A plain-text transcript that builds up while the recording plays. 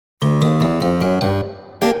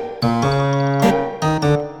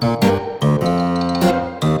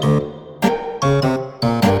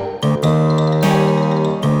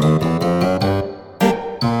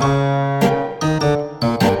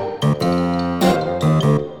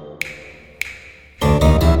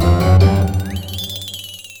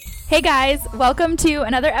Hey guys, welcome to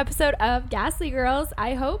another episode of Ghastly Girls.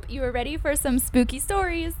 I hope you are ready for some spooky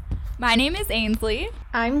stories. My name is Ainsley.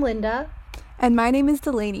 I'm Linda. And my name is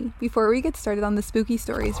Delaney. Before we get started on the spooky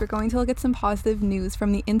stories, we're going to look at some positive news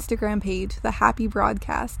from the Instagram page, The Happy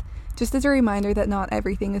Broadcast, just as a reminder that not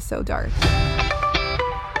everything is so dark.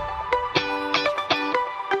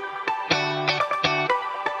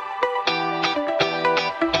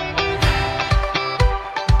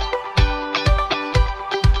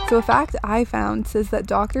 So a fact I found says that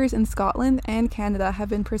doctors in Scotland and Canada have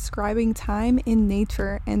been prescribing time in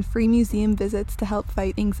nature and free museum visits to help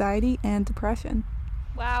fight anxiety and depression.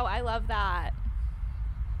 Wow, I love that.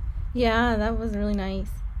 Yeah, that was really nice.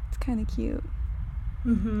 It's kind of cute.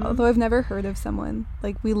 Mm-hmm. Although I've never heard of someone,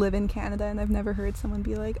 like we live in Canada, and I've never heard someone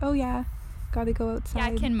be like, oh yeah, gotta go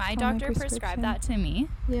outside. Yeah, can my doctor prescribe that to me?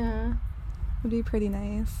 Yeah. Would be pretty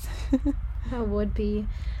nice. That would be.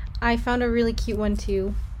 I found a really cute one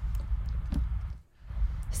too.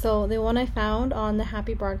 So the one I found on the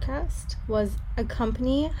Happy Broadcast was a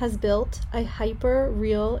company has built a hyper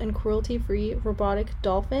real and cruelty-free robotic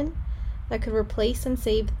dolphin that could replace and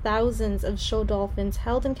save thousands of show dolphins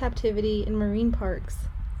held in captivity in marine parks.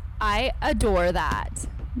 I adore that.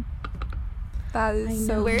 That is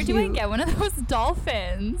so Where cute. do I get one of those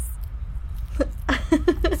dolphins?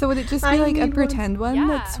 So would it just be like a pretend one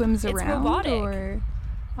that swims it's around? Robotic. Or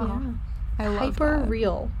Yeah. I love Hyper that.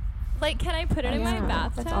 real. Like, can I put it in my Yeah,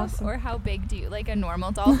 bathtub? that's awesome. Or how big do you, like a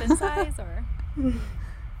normal dolphin size? Or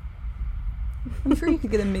I'm sure you could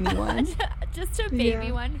get a mini one. just a baby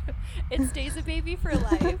Yeah. one. It stays a baby for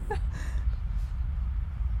life.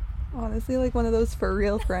 Honestly, like one of those for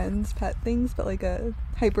real friends pet things, but like a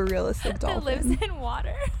hyper realistic That lives dolphin. in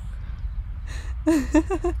water.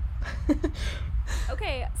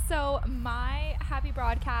 Okay, so my Happy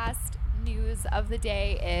Broadcast news of the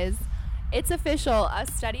day is, it's official. A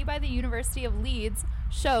study by the University of Leeds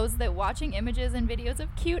shows that watching images and videos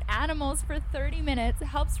of cute animals for 30 minutes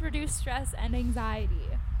helps reduce stress and anxiety.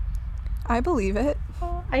 I believe it.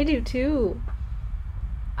 Oh, I do too.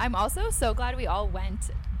 I'm also so glad we all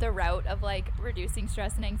went the route of like reducing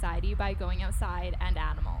stress and anxiety by going outside and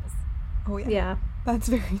animals. Oh yeah. Yeah. That's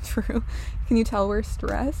very true. Can you tell we're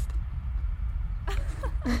stressed?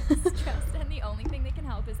 Stressed, and the only thing that can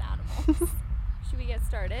help is animals. Should we get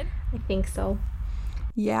started? I think so.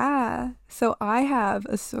 Yeah. So I have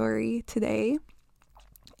a story today.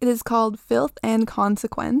 It is called Filth and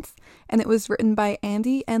Consequence, and it was written by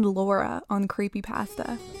Andy and Laura on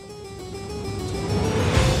Creepypasta.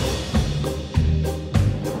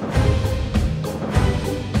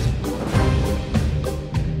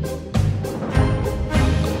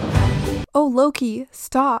 Oh, Loki,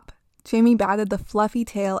 stop! Jamie batted the fluffy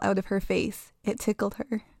tail out of her face. It tickled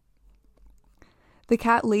her. The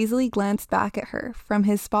cat lazily glanced back at her from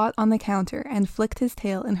his spot on the counter and flicked his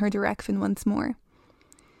tail in her direction once more.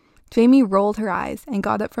 Jamie rolled her eyes and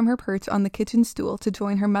got up from her perch on the kitchen stool to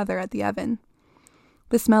join her mother at the oven.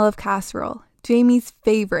 The smell of casserole, Jamie's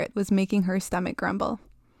favorite, was making her stomach grumble.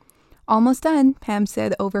 Almost done, Pam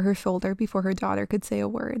said over her shoulder before her daughter could say a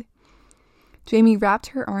word. Jamie wrapped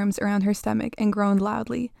her arms around her stomach and groaned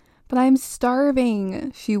loudly. But I'm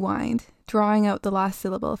starving, she whined, drawing out the last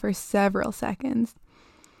syllable for several seconds.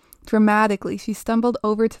 Dramatically, she stumbled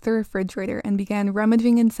over to the refrigerator and began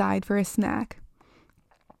rummaging inside for a snack.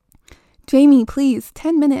 Jamie, please,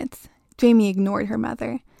 10 minutes. Jamie ignored her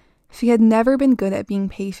mother. She had never been good at being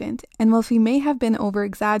patient, and while she may have been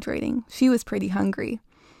over-exaggerating, she was pretty hungry.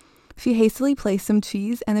 She hastily placed some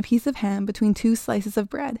cheese and a piece of ham between 2 slices of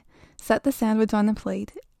bread, set the sandwich on a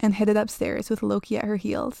plate, and headed upstairs with Loki at her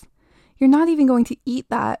heels. You're not even going to eat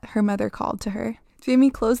that, her mother called to her.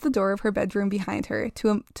 Jamie closed the door of her bedroom behind her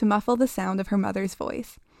to muffle the sound of her mother's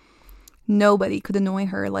voice. Nobody could annoy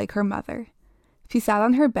her like her mother. She sat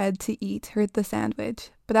on her bed to eat the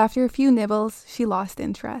sandwich, but after a few nibbles, she lost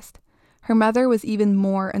interest. Her mother was even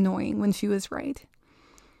more annoying when she was right.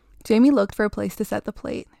 Jamie looked for a place to set the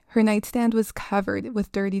plate. Her nightstand was covered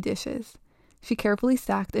with dirty dishes. She carefully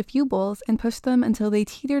stacked a few bowls and pushed them until they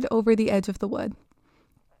teetered over the edge of the wood.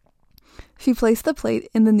 She placed the plate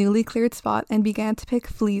in the newly cleared spot and began to pick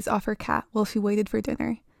fleas off her cat while she waited for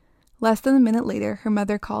dinner. Less than a minute later, her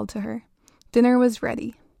mother called to her. Dinner was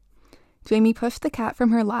ready. Jamie pushed the cat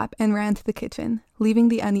from her lap and ran to the kitchen, leaving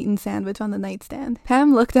the uneaten sandwich on the nightstand.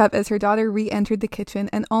 Pam looked up as her daughter re-entered the kitchen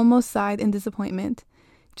and almost sighed in disappointment.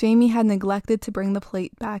 Jamie had neglected to bring the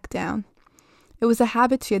plate back down. It was a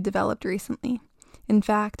habit she had developed recently. In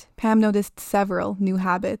fact, Pam noticed several new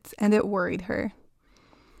habits, and it worried her.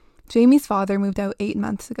 Jamie's father moved out 8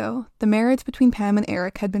 months ago. The marriage between Pam and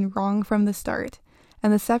Eric had been wrong from the start.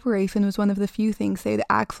 and the separation was one of the few things they had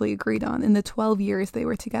actually agreed on in the 12 years they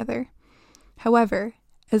were together. However,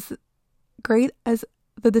 as great as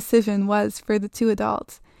the decision was for the two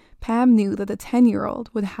adults, Pam knew that the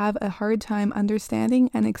 10-year-old would have a hard time understanding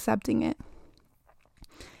and accepting it.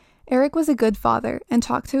 Eric was a good father and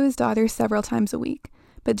talked to his daughter several times a week,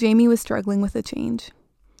 but Jamie was struggling with the change.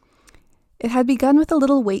 It had begun with a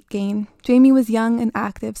little weight gain. Jamie was young and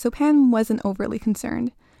active, so Pam wasn't overly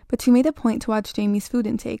concerned, but she made a point to watch Jamie's food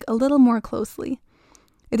intake a little more closely.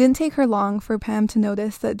 It didn't take her long for Pam to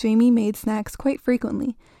notice that Jamie made snacks quite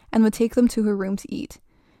frequently and would take them to her room to eat.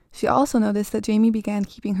 She also noticed that Jamie began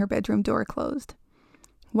keeping her bedroom door closed.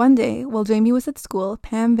 One day, while Jamie was at school,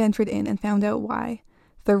 Pam ventured in and found out why.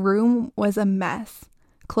 The room was a mess.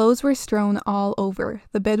 Clothes were strewn all over.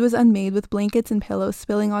 The bed was unmade with blankets and pillows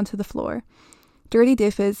spilling onto the floor. Dirty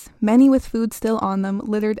dishes, many with food still on them,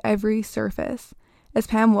 littered every surface. As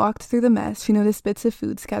Pam walked through the mess, she noticed bits of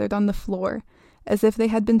food scattered on the floor, as if they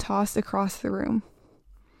had been tossed across the room.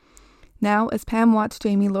 Now, as Pam watched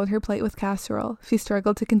Jamie load her plate with casserole, she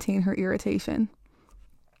struggled to contain her irritation.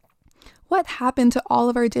 "What happened to all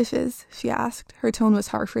of our dishes?" she asked. Her tone was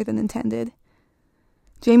harsher than intended.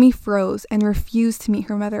 Jamie froze and refused to meet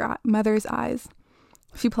her mother's eyes.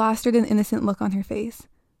 She plastered an innocent look on her face.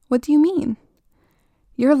 "What do you mean?"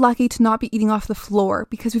 "You're lucky to not be eating off the floor,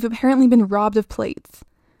 because we've apparently been robbed of plates."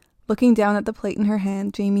 Looking down at the plate in her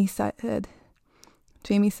hand, Jamie said,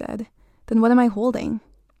 "Then what am I holding?"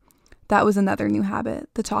 That was another new habit,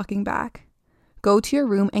 the talking back. "Go to your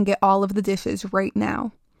room and get all of the dishes right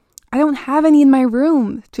now." "I don't have any in my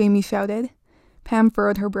room," Jamie shouted. Pam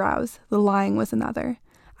furrowed her brows. The lying was another.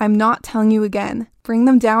 "I'm not telling you again. Bring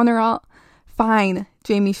them down or I'll—" "Fine,"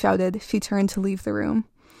 Jamie shouted. She turned to leave the room.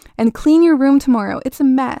 "And clean your room tomorrow. It's a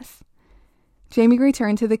mess." Jamie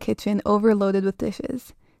returned to the kitchen, overloaded with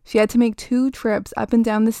dishes. She had to make 2 trips up and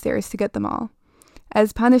down the stairs to get them all.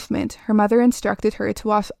 As punishment, her mother instructed her to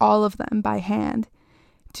wash all of them by hand.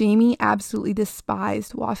 Jamie absolutely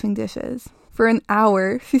despised washing dishes. For an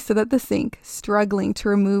hour, she stood at the sink, struggling to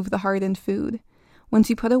remove the hardened food. When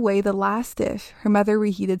she put away the last dish, her mother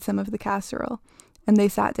reheated some of the casserole, and they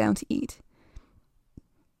sat down to eat.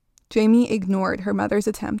 Jamie ignored her mother's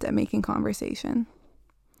attempt at making conversation.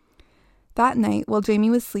 That night, while Jamie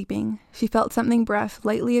was sleeping, she felt something brush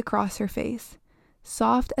lightly across her face,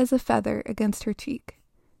 soft as a feather against her cheek.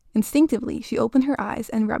 Instinctively, she opened her eyes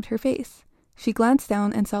and rubbed her face. She glanced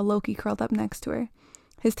down and saw Loki curled up next to her,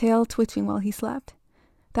 his tail twitching while he slept.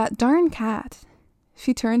 "That darn cat!"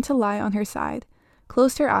 She turned to lie on her side,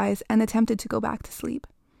 closed her eyes, and attempted to go back to sleep.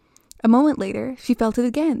 A moment later, she felt it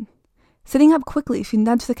again. Sitting up quickly, she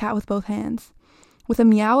nudged the cat with both hands. With a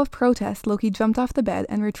meow of protest, Loki jumped off the bed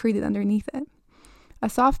and retreated underneath it. A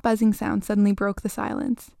soft buzzing sound suddenly broke the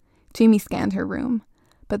silence. Jamie scanned her room,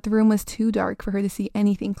 but the room was too dark for her to see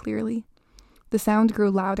anything clearly. The sound grew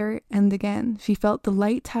louder, and again she felt the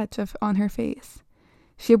light touch on her face.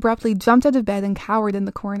 She abruptly jumped out of bed and cowered in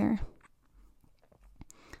the corner.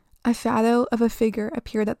 A shadow of a figure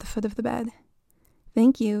appeared at the foot of the bed.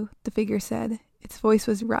 "Thank you," the figure said. Its voice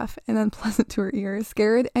was rough and unpleasant to her ears.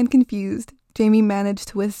 Scared and confused, Jamie managed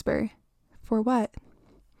to whisper, "For what?"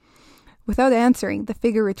 Without answering, the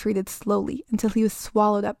figure retreated slowly until he was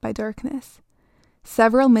swallowed up by darkness.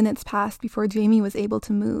 Several minutes passed before Jamie was able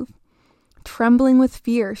to move. Trembling with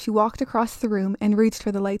fear, she walked across the room and reached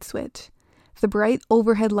for the light switch. The bright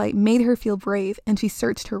overhead light made her feel brave, and she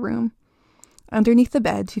searched her room. Underneath the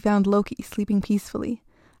bed, she found Loki sleeping peacefully,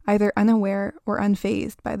 either unaware or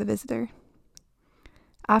unfazed by the visitor.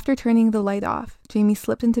 After turning the light off, Jamie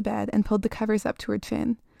slipped into bed and pulled the covers up to her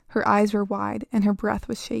chin. Her eyes were wide, and her breath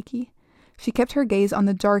was shaky. She kept her gaze on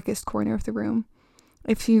the darkest corner of the room.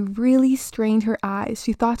 If she really strained her eyes,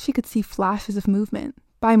 she thought she could see flashes of movement.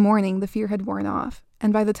 By morning, the fear had worn off,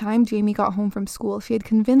 and by the time Jamie got home from school, she had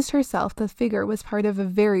convinced herself the figure was part of a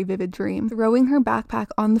very vivid dream. Throwing her backpack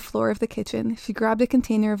on the floor of the kitchen, she grabbed a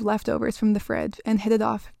container of leftovers from the fridge and headed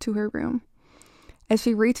off to her room. As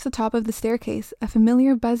she reached the top of the staircase, a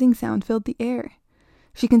familiar buzzing sound filled the air.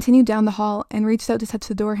 She continued down the hall and reached out to touch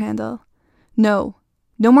the door handle. No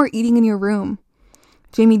more eating in your room."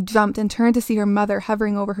 Jamie jumped and turned to see her mother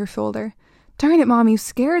hovering over her shoulder. "Darn it, Mom, you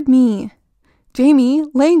scared me." "Jamie,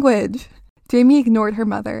 language!" Jamie ignored her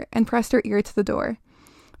mother and pressed her ear to the door.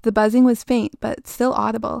 The buzzing was faint, but still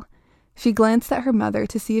audible. She glanced at her mother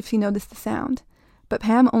to see if she noticed the sound, but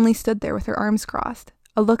Pam only stood there with her arms crossed,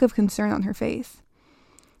 a look of concern on her face.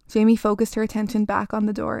 Jamie focused her attention back on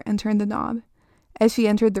the door and turned the knob. As she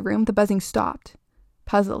entered the room, the buzzing stopped.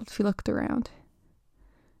 Puzzled, she looked around.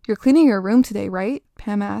 "You're cleaning your room today, right?"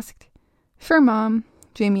 Pam asked. "Sure, Mom,"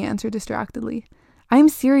 Jamie answered distractedly. I'm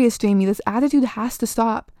serious, Jamie. This attitude has to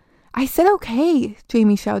stop. I said okay,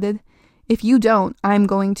 Jamie shouted. If you don't, I'm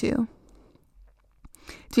going to.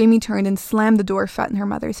 Jamie turned and slammed the door shut in her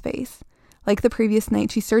mother's face. Like the previous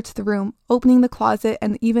night, she searched the room, opening the closet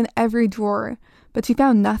and even every drawer, but she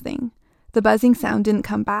found nothing. The buzzing sound didn't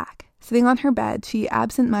come back. Sitting on her bed, she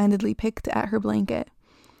absent-mindedly picked at her blanket.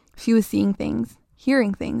 She was seeing things,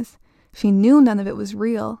 hearing things. She knew none of it was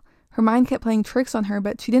real. Her mind kept playing tricks on her,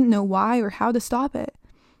 but she didn't know why or how to stop it.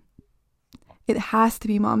 It has to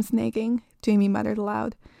be Mom's nagging, Jamie muttered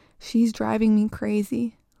aloud. She's driving me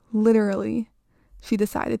crazy. Literally. She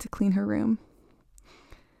decided to clean her room.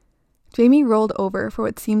 Jamie rolled over for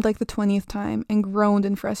what seemed like the 20th time and groaned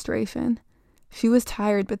in frustration. She was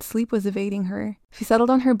tired, but sleep was evading her. She settled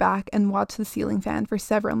on her back and watched the ceiling fan for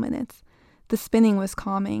several minutes. The spinning was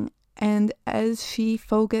calming, and as she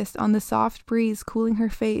focused on the soft breeze cooling her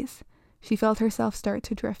face, she felt herself start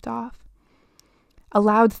to drift off. A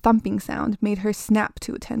loud thumping sound made her snap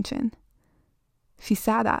to attention. She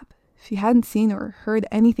sat up. She hadn't seen or heard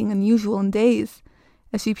anything unusual in days.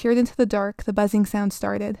 As she peered into the dark, the buzzing sound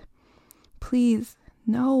started. Please,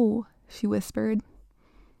 no, she whispered.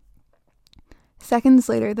 Seconds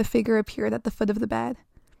later, the figure appeared at the foot of the bed.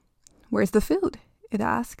 Where's the food? It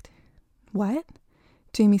asked. What?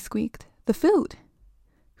 Jamie squeaked. The food.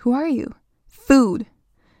 Who are you? Food.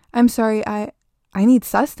 I'm sorry, I need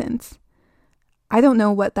sustenance. I don't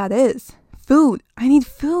know what that is. Food. I need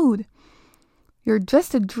food. You're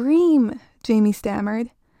just a dream, Jamie stammered.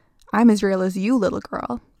 I'm as real as you, little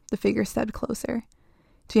girl. The figure stepped closer.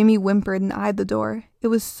 Jamie whimpered and eyed the door. It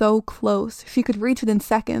was so close. She could reach it in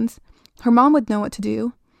seconds. Her mom would know what to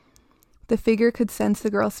do. The figure could sense the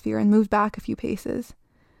girl's fear and moved back a few paces.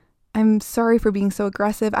 I'm sorry for being so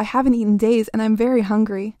aggressive. I haven't eaten days and I'm very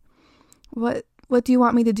hungry. What do you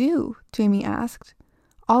want me to do? Jamie asked.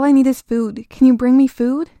 All I need is food. Can you bring me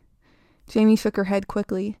food? Jamie shook her head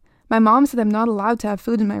quickly. My mom said I'm not allowed to have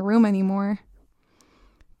food in my room anymore.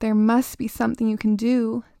 There must be something you can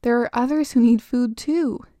do. There are others who need food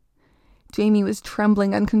too. Jamie was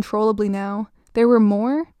trembling uncontrollably now. There were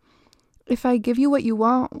more? If I give you what you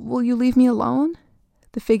want, will you leave me alone?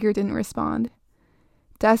 The figure didn't respond.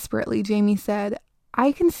 Desperately, Jamie said,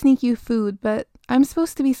 I can sneak you food, but I'm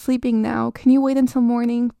supposed to be sleeping now. Can you wait until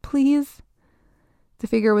morning, please? The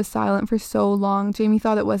figure was silent for so long, Jamie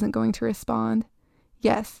thought it wasn't going to respond.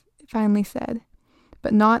 Yes, it finally said,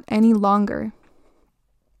 but not any longer.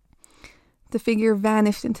 The figure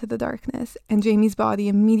vanished into the darkness, and Jamie's body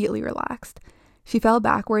immediately relaxed. She fell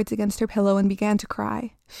backwards against her pillow and began to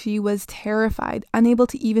cry. She was terrified, unable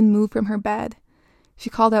to even move from her bed. She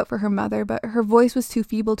called out for her mother, but her voice was too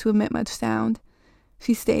feeble to emit much sound.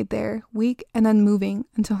 She stayed there, weak and unmoving,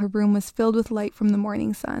 until her room was filled with light from the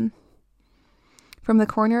morning sun. From the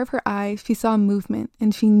corner of her eye, she saw movement,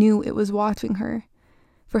 and she knew it was watching her.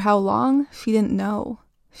 For how long, she didn't know.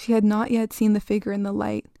 She had not yet seen the figure in the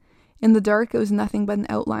light. In the dark, it was nothing but an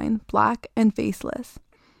outline, black and faceless.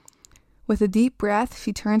 With a deep breath,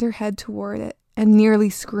 she turned her head toward it and nearly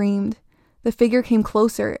screamed. The figure came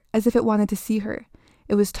closer, as if it wanted to see her.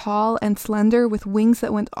 It was tall and slender, with wings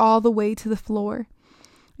that went all the way to the floor.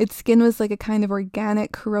 Its skin was like a kind of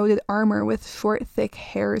organic, corroded armor with short, thick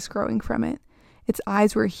hairs growing from it. Its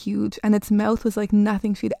eyes were huge, and its mouth was like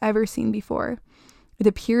nothing she'd ever seen before. It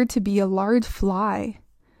appeared to be a large fly.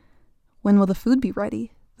 When will the food be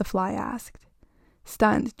ready? The fly asked.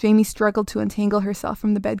 Stunned, Jamie struggled to untangle herself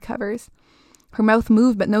from the bed covers. Her mouth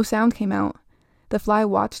moved, but no sound came out. The fly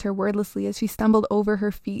watched her wordlessly as she stumbled over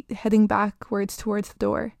her feet, heading backwards towards the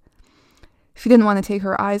door. She didn't want to take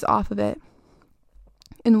her eyes off of it.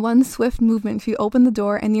 In one swift movement, she opened the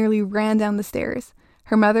door and nearly ran down the stairs.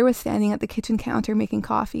 Her mother was standing at the kitchen counter making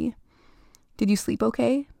coffee. Did you sleep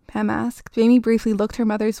okay? Pam asked. Jamie briefly looked her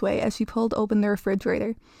mother's way as she pulled open the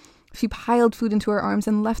refrigerator. She piled food into her arms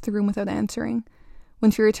and left the room without answering.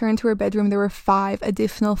 When she returned to her bedroom, there were 5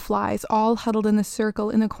 additional flies, all huddled in a circle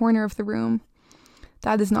in a corner of the room.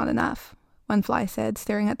 That is not enough, one fly said,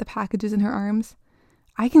 staring at the packages in her arms.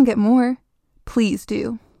 I can get more. Please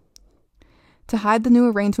do. To hide the new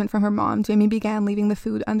arrangement from her mom, Jamie began leaving the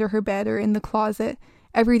food under her bed or in the closet.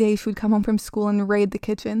 Every day she would come home from school and raid the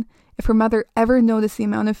kitchen. If her mother ever noticed the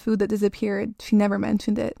amount of food that disappeared, she never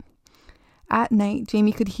mentioned it. At night,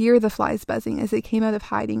 Jamie could hear the flies buzzing as they came out of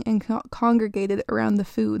hiding and congregated around the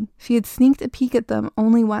food. She had sneaked a peek at them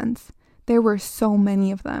only once. There were so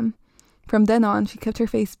many of them. From then on, she kept her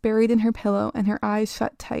face buried in her pillow and her eyes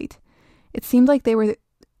shut tight. It seemed like it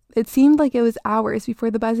was hours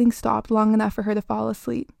before the buzzing stopped long enough for her to fall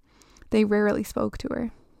asleep. They rarely spoke to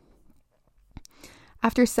her.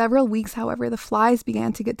 After several weeks, however, the flies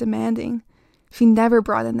began to get demanding. She never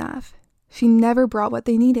brought enough. She never brought what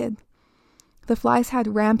they needed. The flies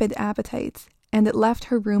had rampant appetites, and it left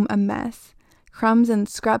her room a mess. Crumbs and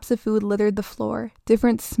scraps of food littered the floor.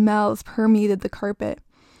 Different smells permeated the carpet.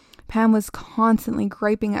 Pam was constantly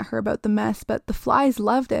griping at her about the mess, but the flies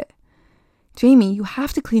loved it. "Jamie, you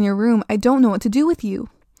have to clean your room. I don't know what to do with you."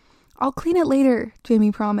 "I'll clean it later,"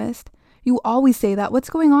 Jamie promised. "You always say that. What's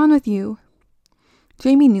going on with you?"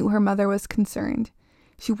 Jamie knew her mother was concerned.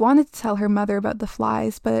 She wanted to tell her mother about the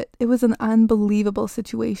flies, but it was an unbelievable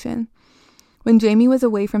situation. When Jamie was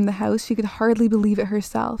away from the house, she could hardly believe it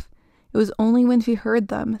herself. It was only when she heard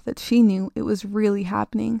them that she knew it was really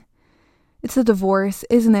happening. "It's a divorce,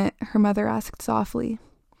 isn't it?" her mother asked softly.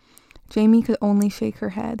 Jamie could only shake her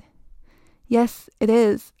head. "Yes, it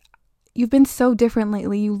is. You've been so different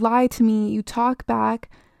lately. You lie to me, you talk back.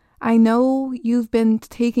 I know you've been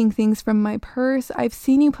taking things from my purse. I've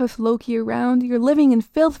seen you push Loki around. You're living in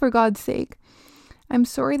filth, for God's sake. I'm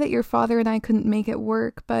sorry that your father and I couldn't make it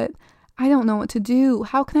work, but I don't know what to do.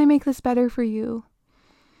 How can I make this better for you?"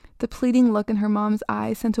 The pleading look in her mom's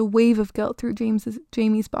eyes sent a wave of guilt through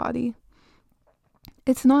Jamie's body.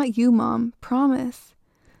 "It's not you, Mom. Promise."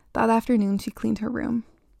 That afternoon, she cleaned her room.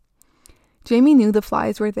 Jamie knew the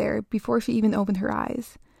flies were there before she even opened her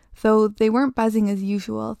eyes. Though they weren't buzzing as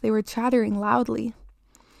usual, they were chattering loudly.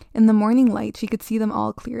 In the morning light, she could see them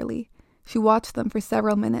all clearly. She watched them for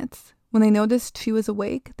several minutes. When they noticed she was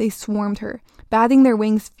awake, they swarmed her, batting their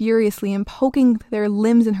wings furiously and poking their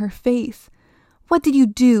limbs in her face. "What did you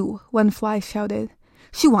do?" one fly shouted.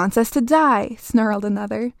 "She wants us to die," snarled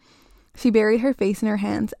another. She buried her face in her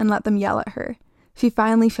hands and let them yell at her. She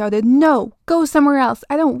finally shouted, "No, go somewhere else.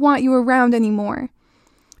 I don't want you around anymore."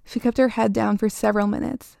 She kept her head down for several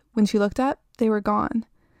minutes. When she looked up, they were gone.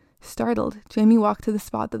 Startled, Jamie walked to the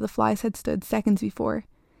spot that the flies had stood seconds before.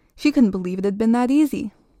 She couldn't believe it had been that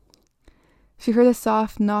easy. She heard a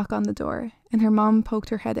soft knock on the door, and her mom poked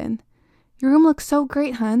her head in. "Your room looks so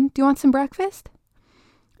great, hun. Do you want some breakfast?"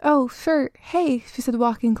 "Oh, sure. Hey," she said,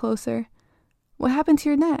 walking closer. "What happened to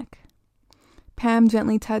your neck?" Pam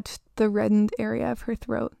gently touched the reddened area of her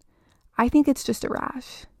throat. "I think it's just a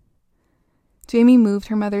rash." Jamie moved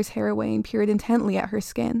her mother's hair away and peered intently at her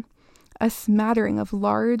skin. A smattering of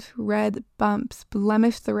large, red bumps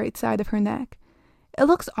blemished the right side of her neck. "It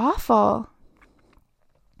looks awful."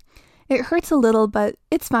 "It hurts a little, but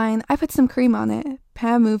it's fine. I put some cream on it."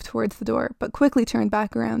 Pam moved towards the door, but quickly turned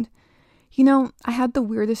back around. "You know, I had the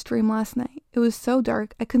weirdest dream last night. It was so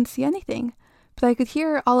dark I couldn't see anything, but I could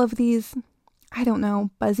hear all of these, I don't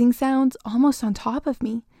know, buzzing sounds almost on top of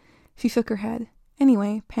me." She shook her head.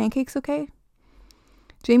 "Anyway, pancakes okay?"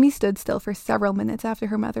 Jamie stood still for several minutes after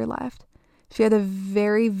her mother left. She had a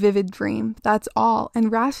very vivid dream, that's all,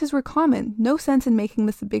 and rashes were common. No sense in making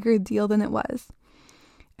this a bigger deal than it was.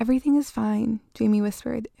 "Everything is fine," Jamie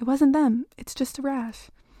whispered. "It wasn't them. It's just a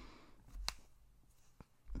rash."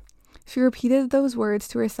 She repeated those words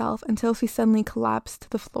to herself until she suddenly collapsed to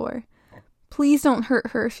the floor. "Please don't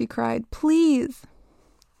hurt her," she cried. "Please."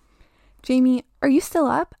 "Jamie, are you still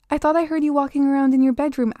up? I thought I heard you walking around in your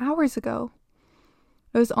bedroom hours ago."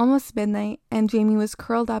 It was almost midnight, and Jamie was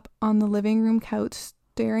curled up on the living room couch,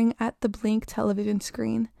 staring at the blank television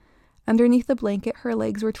screen. Underneath the blanket, her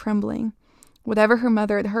legs were trembling. Whatever her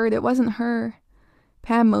mother had heard, it wasn't her.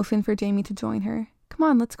 Pam motioned for Jamie to join her. "Come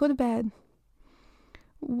on, let's go to bed."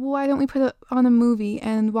 "Why don't we put on a movie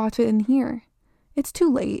and watch it in here?" "It's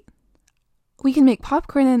too late." "We can make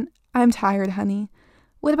popcorn and—" "I'm tired, honey."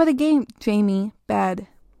 "What about a game?" "Jamie, bed."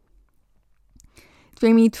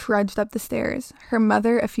 Jamie trudged up the stairs, her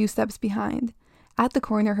mother a few steps behind. At the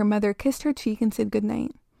corner, her mother kissed her cheek and said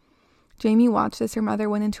goodnight. Jamie watched as her mother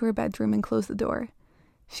went into her bedroom and closed the door.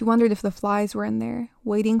 She wondered if the flies were in there,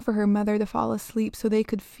 waiting for her mother to fall asleep so they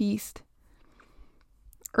could feast.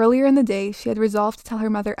 Earlier in the day, she had resolved to tell her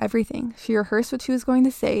mother everything. She rehearsed what she was going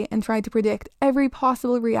to say and tried to predict every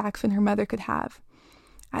possible reaction her mother could have.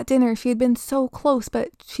 At dinner, she had been so close, but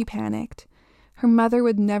she panicked. Her mother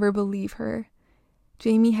would never believe her.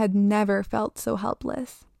 Jamie had never felt so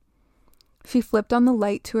helpless. She flipped on the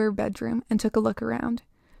light to her bedroom and took a look around.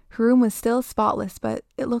 Her room was still spotless, but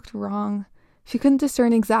it looked wrong. She couldn't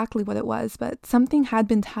discern exactly what it was, but something had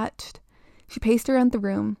been touched. She paced around the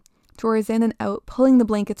room, drawers in and out, pulling the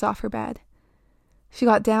blankets off her bed. She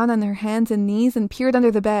got down on her hands and knees and peered under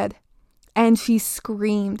the bed. And she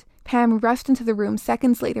screamed. Pam rushed into the room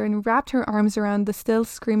seconds later and wrapped her arms around the still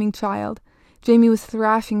screaming child. Jamie was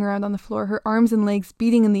thrashing around on the floor, her arms and legs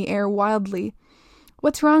beating in the air wildly.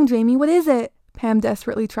 "What's wrong, Jamie? What is it?" Pam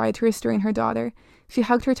desperately tried to restrain her daughter. She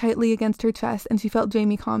hugged her tightly against her chest, and she felt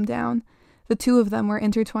Jamie calm down. The two of them were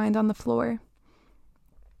intertwined on the floor.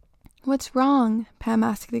 "What's wrong?" Pam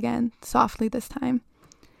asked again, softly this time.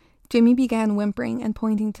 Jamie began whimpering and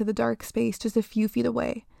pointing to the dark space just a few feet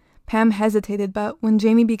away. Pam hesitated, but when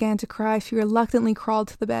Jamie began to cry, she reluctantly crawled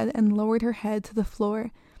to the bed and lowered her head to the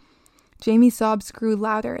floor. Jamie's sobs grew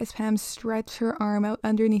louder as Pam stretched her arm out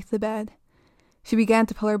underneath the bed. She began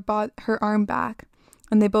to pull her arm back,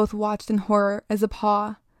 and they both watched in horror as a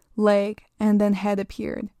paw, leg, and then head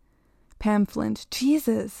appeared. Pam flinched.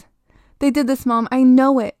 "Jesus! They did this, Mom. I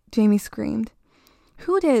know it!" Jamie screamed.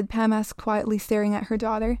 "Who did?" Pam asked quietly, staring at her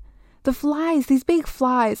daughter. "The flies, these big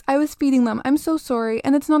flies. I was feeding them. I'm so sorry,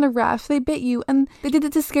 and it's not a rash. They bit you, and they did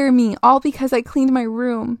it to scare me, all because I cleaned my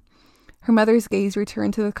room." Her mother's gaze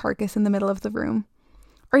returned to the carcass in the middle of the room.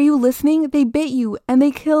 "Are you listening? They bit you, and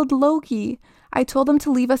they killed Loki. I told them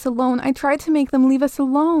to leave us alone. I tried to make them leave us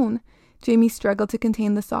alone." Jamie struggled to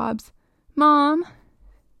contain the sobs. "Mom,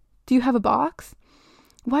 do you have a box?"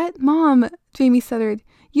 "What, Mom?" Jamie stuttered.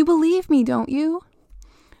 "You believe me, don't you?"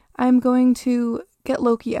 "I'm going to get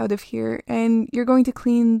Loki out of here, and you're going to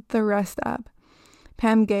clean the rest up."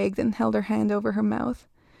 Pam gagged and held her hand over her mouth.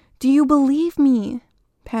 "Do you believe me?"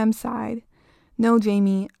 Pam sighed. "No,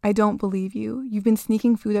 Jamie, I don't believe you. You've been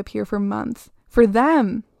sneaking food up here for months. For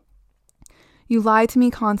them. You lie to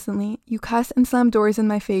me constantly. You cuss and slam doors in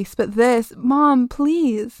my face, but this... Mom,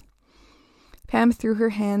 please." Pam threw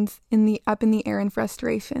her hands up in the air in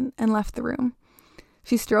frustration and left the room.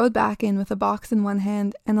 She strode back in with a box in one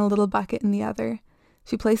hand and a little bucket in the other.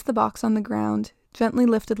 She placed the box on the ground, gently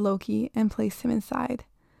lifted Loki, and placed him inside.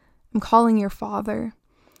 "I'm calling your father,"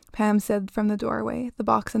 Pam said from the doorway, the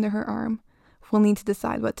box under her arm. "We'll need to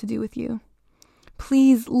decide what to do with you."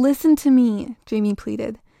 "Please, listen to me," Jamie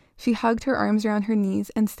pleaded. She hugged her arms around her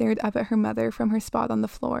knees and stared up at her mother from her spot on the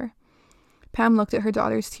floor. Pam looked at her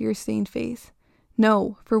daughter's tear-stained face.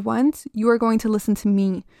 "No, for once, you are going to listen to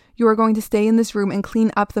me. You are going to stay in this room and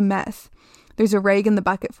clean up the mess. There's a rag in the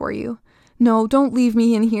bucket for you. No, don't leave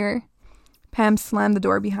me in here." Pam slammed the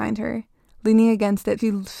door behind her. Leaning against it,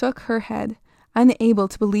 she shook her head, unable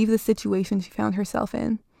to believe the situation she found herself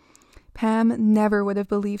in. Pam never would have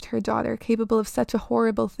believed her daughter capable of such a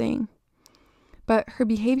horrible thing. But her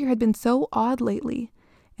behavior had been so odd lately,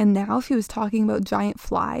 and now she was talking about giant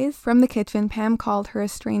flies. From the kitchen, Pam called her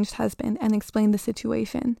estranged husband and explained the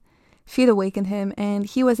situation. She had awakened him, and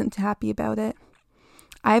he wasn't happy about it.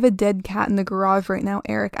 "I have a dead cat in the garage right now,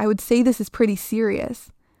 Eric. I would say this is pretty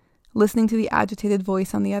serious." Listening to the agitated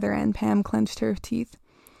voice on the other end, Pam clenched her teeth.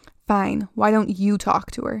 "Fine, why don't you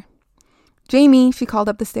talk to her?" "Jamie," she called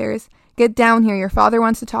up the stairs, "get down here. Your father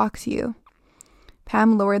wants to talk to you."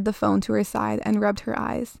 Pam lowered the phone to her side and rubbed her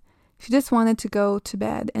eyes. She just wanted to go to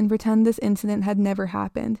bed and pretend this incident had never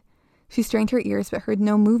happened. She strained her ears but heard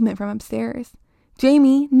no movement from upstairs.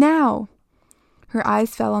 "Jamie, now!" Her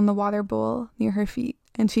eyes fell on the water bowl near her feet,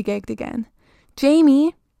 and she gagged again.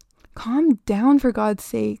 "Jamie!" "Calm down, for God's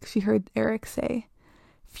sake," she heard Eric say.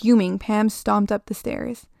 Fuming, Pam stomped up the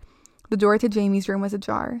stairs. The door to Jamie's room was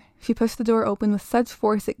ajar. She pushed the door open with such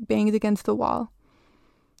force it banged against the wall.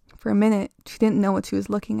 For a minute, she didn't know what she was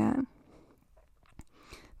looking at.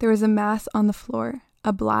 There was a mass on the floor,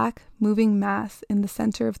 a black, moving mass in the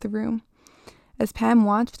center of the room. As Pam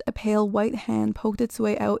watched, a pale white hand poked its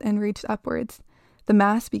way out and reached upwards. The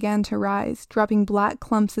mass began to rise, dropping black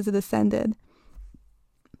clumps as it ascended.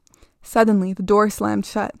 Suddenly, the door slammed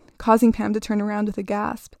shut, causing Pam to turn around with a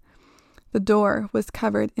gasp. The door was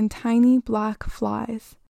covered in tiny black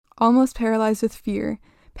flies. Almost paralyzed with fear,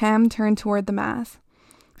 Pam turned toward the mass.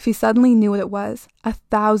 She suddenly knew what it was.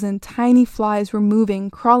 1,000 tiny flies were moving,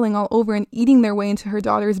 crawling all over and eating their way into her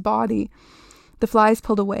daughter's body. The flies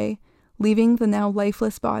pulled away, leaving the now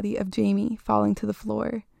lifeless body of Jamie falling to the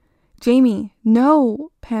floor. "Jamie, no!"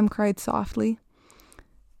 Pam cried softly.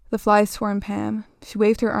 The flies swarmed Pam. She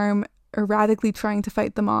waved her arm, erratically trying to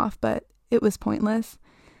fight them off, but it was pointless.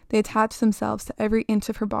 They attached themselves to every inch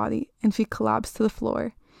of her body, and she collapsed to the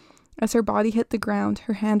floor. As her body hit the ground,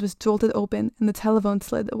 her hand was jolted open, and the telephone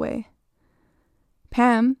slid away.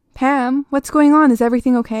 "Pam? Pam? What's going on? Is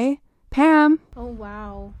everything okay? Pam?" Oh,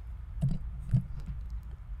 wow.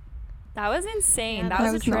 That was insane. Yeah, that I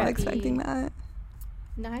was a was trip. not expecting that.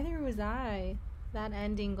 Neither was I. That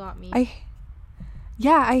ending got me.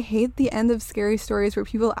 I hate the end of scary stories where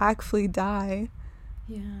people actually die.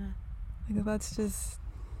 Yeah. Like, that's just...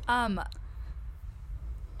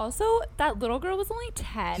 Also, that little girl was only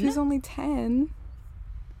 10. She's only 10.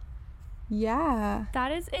 Yeah.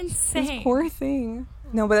 That is insane. This poor thing.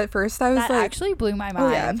 No, but at first I was that like... actually blew my mind. Oh,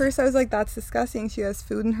 yeah. At first I was like, that's disgusting. She has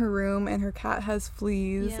food in her room and her cat has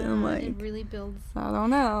fleas. Yeah, and I'm like... it really builds... I don't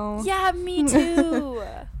know. Yeah, me too.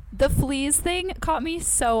 The fleas thing caught me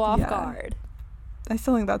so off Yeah. guard. I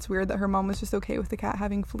still think that's weird that her mom was just okay with the cat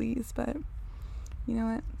having fleas, but you know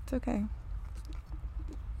what? It's okay.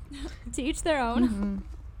 To each their own. Mm-hmm.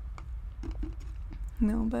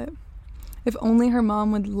 No, but if only her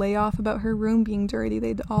mom would lay off about her room being dirty,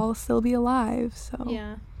 they'd all still be alive, so.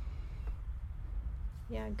 Yeah.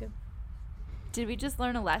 Yeah, good. Did we just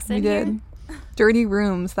learn a lesson We did. here? Dirty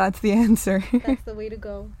rooms, that's the answer. That's the way to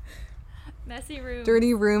go. Messy rooms.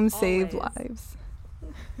 Dirty rooms save always. lives.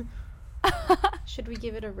 Should we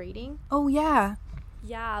give it a rating? Oh, yeah.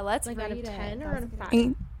 Yeah, let's Like rate out of it. 10 or That's out of a good 5?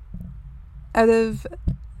 idea. Out of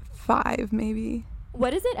 5, maybe.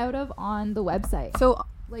 What is it out of on the website? So,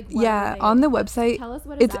 Like, what yeah, are they- on the website, Tell us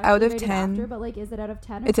what it's actually out of rated 10. After, but like, is it out of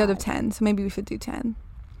 10 or it's out of 5? 10, so maybe we should do 10.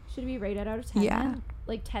 Should we rate it out of 10? Yeah. then?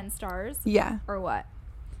 Like 10 stars? Yeah. Or what?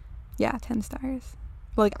 Yeah, 10 stars.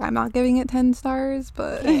 Like, I'm not giving it 10 stars,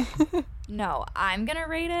 but... No, I'm gonna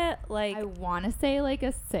rate it like, I want to say like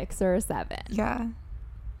a 6 or a 7. yeah,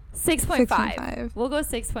 6.5. 6.5. We'll go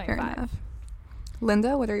 6.5. Fair enough.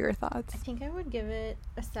 Linda, what are your thoughts? I think I would give it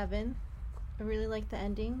a 7. I really liked the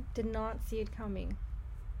ending. Did not see it coming.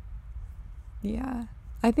 Yeah,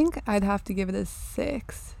 I think I'd have to give it a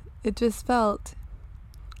 6. It just felt...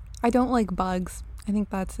 I don't like bugs. I think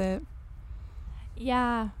that's it.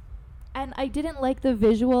 Yeah. And I didn't like the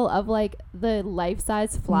visual of like the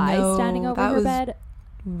life-size flies No, standing over that her was bed.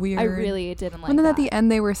 Weird. I really didn't like And then that. at the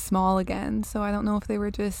end, they were small again, so I don't know if they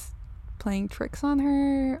were just playing tricks on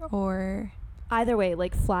her or... Either way,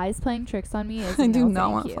 like flies playing tricks on me is I do no, not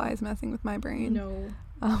thank want you. flies messing with my brain. No.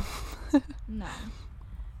 Um, No.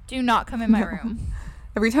 Do not come in my No. room.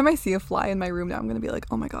 Every time I see a fly in my room now, I'm going to be like,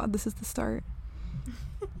 oh my god, this is the start.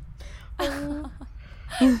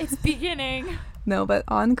 It's beginning. No, but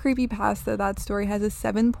on Creepypasta, that story has a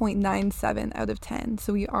 7.97 out of 10.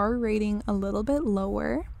 So we are rating a little bit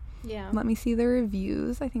lower. Yeah. Let me see the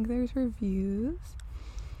reviews. I think there's reviews.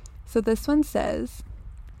 So this one says,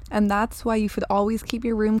 and that's why you should always keep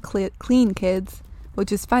your room clean, kids.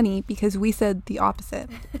 Which is funny because we said the opposite.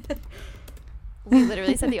 We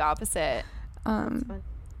literally said the opposite. That's fun.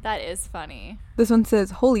 That is funny. This one says,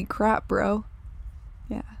 holy crap, bro.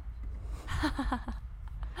 Yeah.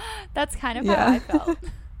 That's kind of Yeah. how I felt.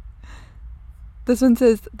 This one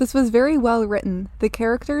says, this was very well written. The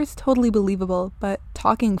characters totally believable, but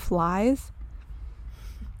talking flies?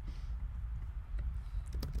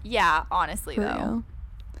 Yeah, honestly For though. real?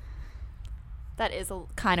 That is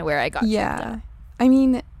kind of where I got Yeah. tripped up. I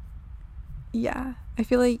mean, yeah. I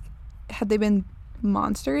feel like had they been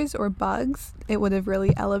monsters or bugs, it would have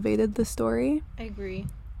really elevated the story. I agree.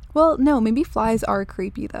 Well, no, maybe flies are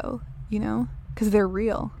creepy though, you know? Because they're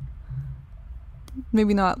real.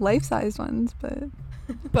 Maybe not life-sized ones, but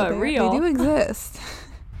But real. They do exist.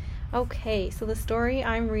 Okay, so the story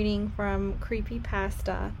I'm reading from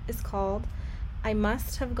Creepypasta is called I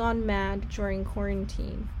Must Have Gone Mad During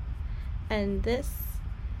Quarantine. And this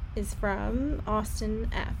is from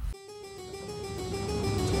Austin F.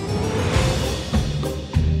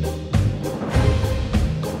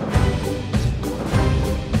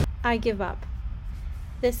 I give up.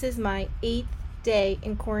 This is my 8th day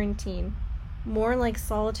in quarantine, more like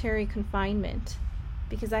solitary confinement,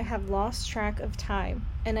 because I have lost track of time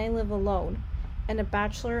and I live alone in a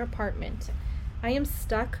bachelor apartment. I am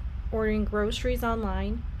stuck ordering groceries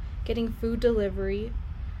online, getting food delivery,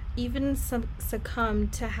 even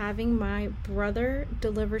succumbed to having my brother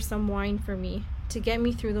deliver some wine for me to get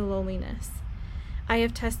me through the loneliness. I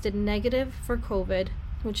have tested negative for COVID,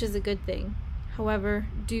 which is a good thing. However,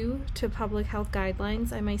 due to public health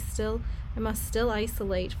guidelines, I must still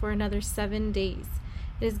isolate for another 7 days.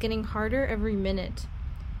 It is getting harder every minute.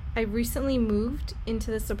 I recently moved into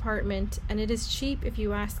this apartment, and it is cheap if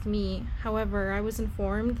you ask me. However, I was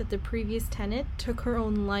informed that the previous tenant took her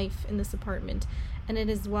own life in this apartment, and it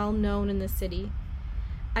is well known in the city.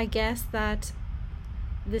 I guess that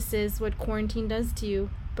this is what quarantine does to you,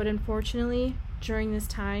 but unfortunately, during this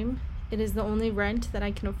time, it is the only rent that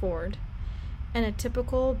I can afford. In a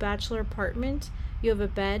typical bachelor apartment, you have a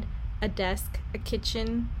bed, a desk, a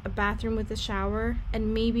kitchen, a bathroom with a shower,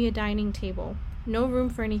 and maybe a dining table. No room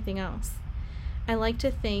for anything else. I like to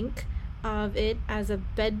think of it as a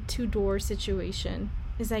bed-to-door situation,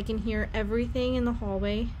 as I can hear everything in the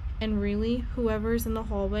hallway, and really, whoever's in the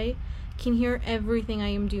hallway can hear everything I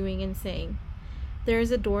am doing and saying. There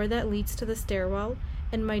is a door that leads to the stairwell,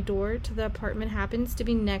 and my door to the apartment happens to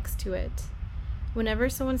be next to it. Whenever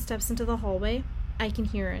someone steps into the hallway, I can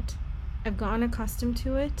hear it. I've gotten accustomed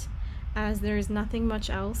to it, as there is nothing much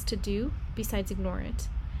else to do besides ignore it.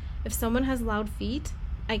 If someone has loud feet,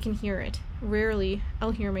 I can hear it. Rarely,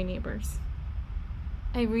 I'll hear my neighbors.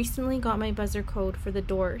 I recently got my buzzer code for the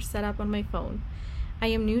door set up on my phone, I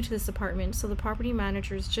am new to this apartment, so the property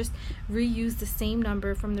managers just reused the same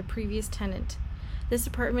number from the previous tenant. This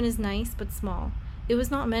apartment is nice but small. It was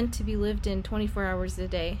not meant to be lived in 24 hours a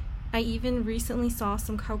day. I even recently saw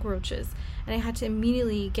some cockroaches, and I had to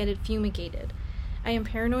immediately get it fumigated. I am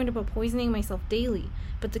paranoid about poisoning myself daily,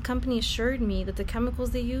 but the company assured me that the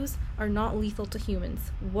chemicals they use are not lethal to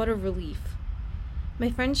humans. What a relief. My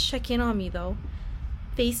friends check in on me, though.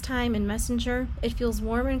 FaceTime and Messenger, it feels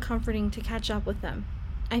warm and comforting to catch up with them.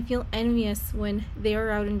 I feel envious when they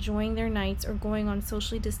are out enjoying their nights or going on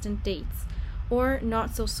socially distant dates, or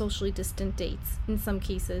not so socially distant dates in some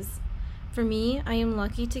cases. For me, I am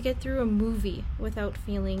lucky to get through a movie without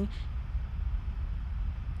feeling.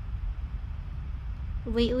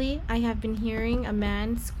 Lately, I have been hearing a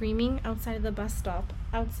man screaming outside of the bus stop,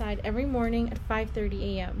 outside every morning at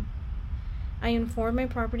 5:30 a.m. I informed my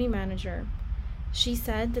property manager. She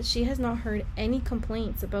said that she has not heard any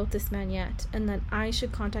complaints about this man yet, and that I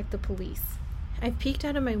should contact the police. I've peeked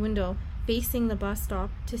out of my window, facing the bus stop,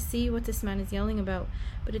 to see what this man is yelling about,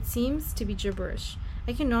 but it seems to be gibberish.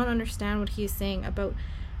 I cannot understand what he is saying about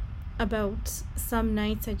some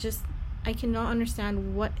nights. I cannot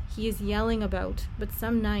understand what he is yelling about, but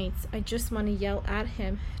some nights I just want to yell at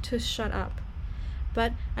him to shut up.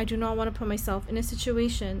 But I do not want to put myself in a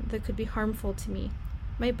situation that could be harmful to me.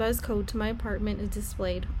 My buzz code to my apartment is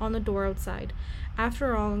displayed on the door outside,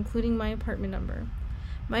 after all, including my apartment number.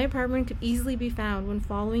 My apartment could easily be found when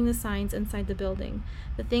following the signs inside the building.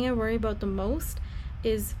 The thing I worry about the most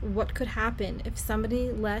is what could happen if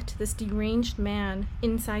somebody let this deranged man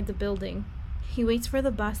inside the building. He waits for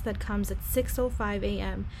the bus that comes at 6:05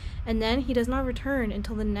 a.m., and then he does not return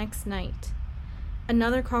until the next night.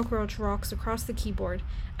 Another cockroach rocks across the keyboard.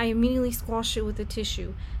 I immediately squash it with a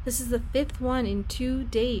tissue. This is the 5th one in 2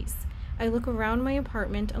 days. I look around my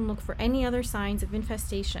apartment and look for any other signs of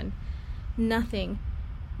infestation. Nothing.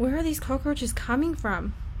 Where are these cockroaches coming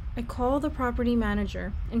from? I call the property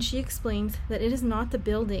manager, and she explains that it is not the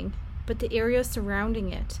building, but the area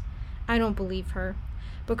surrounding it. I don't believe her.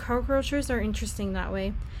 But cockroaches are interesting that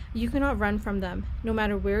way. You cannot run from them. No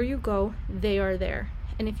matter where you go, they are there.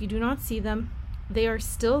 And if you do not see them, they are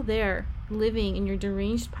still there, living in your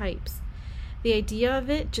deranged pipes. The idea of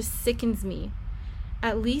it just sickens me.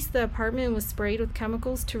 At least the apartment was sprayed with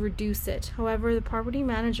chemicals to reduce it. However, the property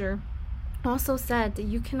manager also said that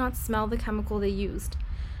you cannot smell the chemical they used.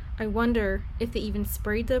 I wonder if they even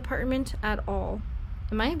sprayed the apartment at all.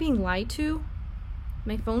 Am I being lied to?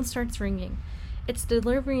 My phone starts ringing. It's the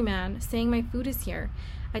delivery man saying my food is here.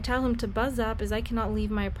 I tell him to buzz up as I cannot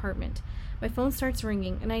leave my apartment. My phone starts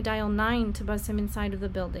ringing, and I dial 9 to buzz him inside of the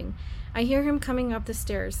building. I hear him coming up the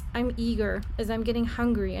stairs. I'm eager, as I'm getting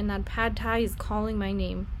hungry, and that pad thai is calling my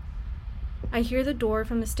name. I hear the door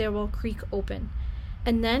from the stairwell creak open,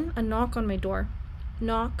 and then a knock on my door.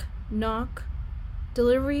 Knock, knock.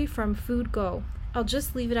 Delivery from Food Go. I'll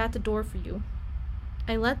just leave it at the door for you.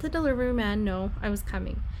 I let the delivery man know I was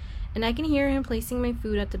coming, and I can hear him placing my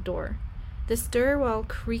food at the door. The stairwell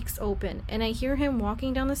creaks open, and I hear him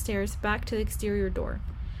walking down the stairs back to the exterior door.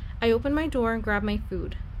 I open my door and grab my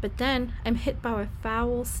food, but then I'm hit by a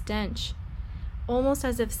foul stench, almost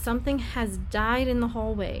as if something has died in the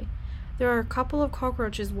hallway. There are a couple of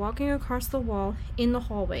cockroaches walking across the wall in the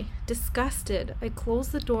hallway. Disgusted, I close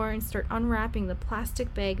the door and start unwrapping the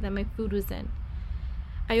plastic bag that my food was in.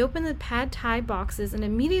 I open the pad thai boxes, and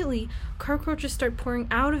immediately cockroaches start pouring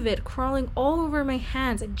out of it, crawling all over my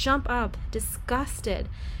hands. I jump up, disgusted,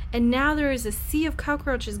 and now there is a sea of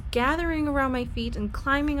cockroaches gathering around my feet and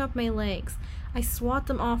climbing up my legs. I swat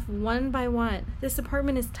them off one by one. This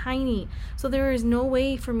apartment is tiny, so there is no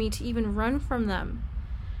way for me to even run from them.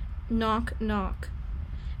 Knock, knock.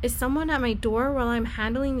 Is someone at my door while I'm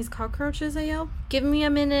handling these cockroaches? I yell. Give me a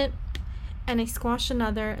minute. And I squash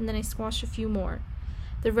another, and then I squash a few more.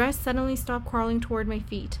 The rest suddenly stop crawling toward my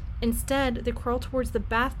feet. Instead, they crawl towards the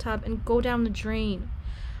bathtub and go down the drain,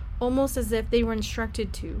 almost as if they were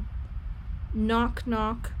instructed to. Knock,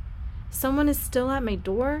 knock. Someone is still at my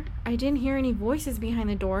door? I didn't hear any voices behind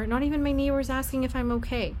the door, not even my neighbors asking if I'm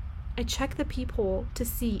okay. I check the peephole to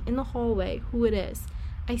see in the hallway who it is.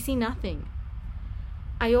 I see nothing.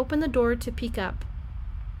 I open the door to peek up.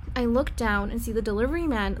 I look down and see the delivery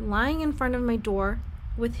man lying in front of my door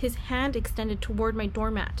with his hand extended toward my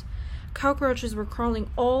doormat. Cockroaches were crawling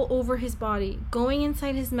all over his body, going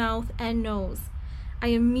inside his mouth and nose. I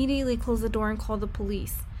immediately close the door and call the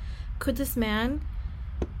police. Could this man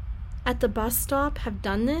at the bus stop have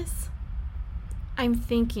done this? I'm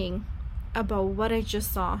thinking about what I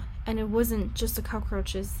just saw, and it wasn't just the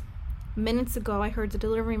cockroaches. Minutes ago, I heard the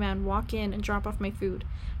delivery man walk in and drop off my food.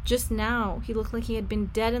 Just now, he looked like he had been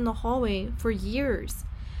dead in the hallway for years.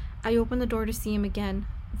 I opened the door to see him again.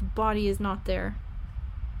 The body is not there.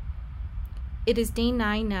 It is day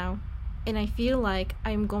 9 now, and I feel like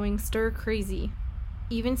I am going stir crazy.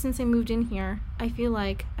 Even since I moved in here, I feel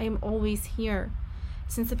like I am always here.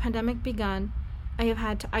 Since the pandemic began, I have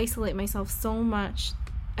had to isolate myself so much.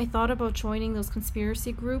 I thought about joining those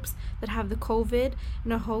conspiracy groups that have the COVID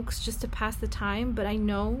and a hoax just to pass the time, but I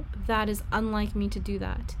know that is unlike me to do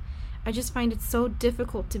that. I just find it so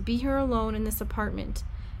difficult to be here alone in this apartment,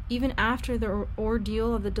 even after the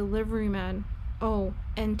ordeal of the delivery man. Oh,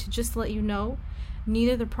 and to just let you know,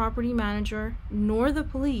 neither the property manager nor the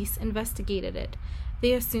police investigated it.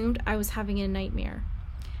 They assumed I was having a nightmare.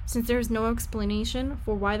 Since there is no explanation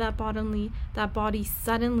for why that body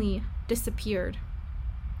suddenly disappeared.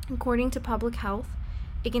 According to public health,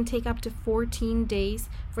 it can take up to 14 days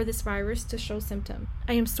for this virus to show symptoms.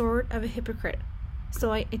 I am sort of a hypocrite,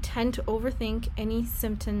 so I tend to overthink any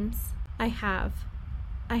symptoms I have.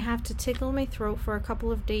 I have to tickle my throat for a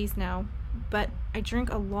couple of days now, but I drink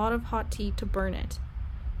a lot of hot tea to burn it.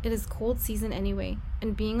 It is cold season anyway,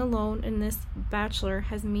 and being alone in this bachelor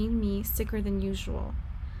has made me sicker than usual.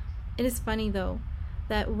 It is funny though,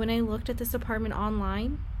 that when I looked at this apartment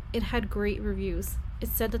online, it had great reviews. It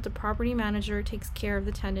said that the property manager takes care of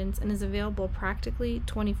the tenants and is available practically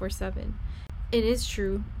 24/7. It is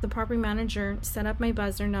true, the property manager set up my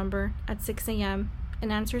buzzer number at 6 a.m.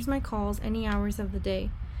 and answers my calls any hours of the day.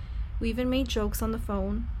 We even made jokes on the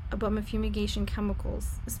phone about my fumigation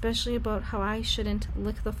chemicals, especially about how I shouldn't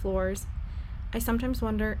lick the floors. I sometimes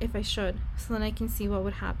wonder if I should, so then I can see what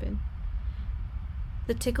would happen.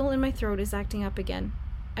 The tickle in my throat is acting up again.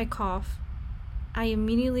 I cough. I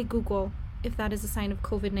immediately Google if that is a sign of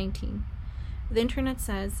COVID-19. The internet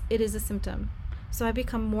says it is a symptom, so I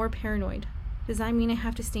become more paranoid. Does that mean I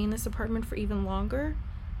have to stay in this apartment for even longer?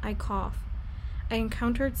 I cough. I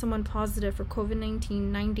encountered someone positive for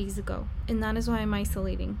COVID-19 9 days ago, and that is why I'm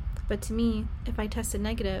isolating. But to me, if I tested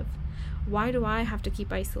negative, why do I have to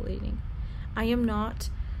keep isolating? I am not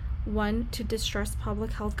one to distrust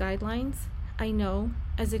public health guidelines. I know,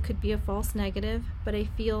 as it could be a false negative, but I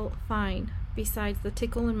feel fine, besides the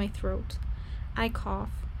tickle in my throat. I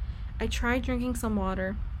cough. I try drinking some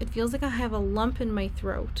water. It feels like I have a lump in my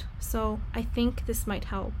throat, so I think this might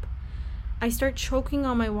help. I start choking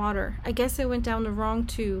on my water. I guess I went down the wrong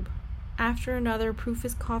tube. After another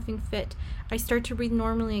profuse coughing fit, I start to breathe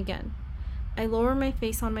normally again. I lower my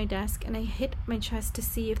face on my desk and I hit my chest to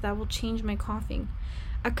see if that will change my coughing.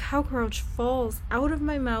 A cockroach falls out of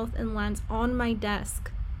my mouth and lands on my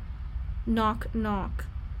desk. Knock, knock.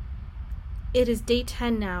 It is day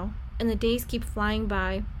 10 now, and the days keep flying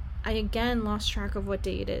by. I again lost track of what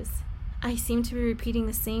day it is. I seem to be repeating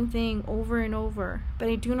the same thing over and over, but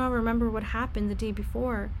I do not remember what happened the day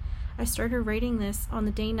before. I started writing this on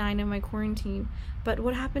the day 9 of my quarantine, but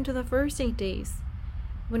what happened to the first 8 days?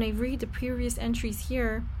 When I read the previous entries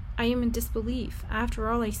here, I am in disbelief. After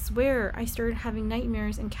all, I swear I started having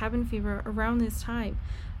nightmares and cabin fever around this time,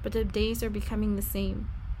 but the days are becoming the same.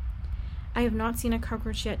 I have not seen a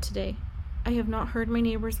cockroach yet today. I have not heard my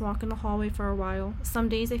neighbors walk in the hallway for a while. Some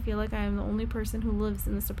days I feel like I am the only person who lives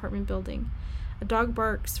in this apartment building. A dog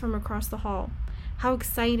barks from across the hall. How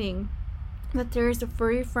exciting that there is a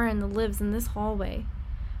furry friend that lives in this hallway.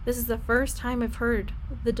 This is the first time I've heard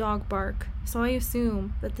the dog bark, so I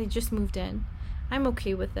assume that they just moved in. I'm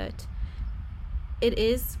okay with it. It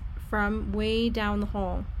is from way down the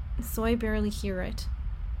hall, so I barely hear it.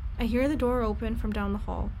 I hear the door open from down the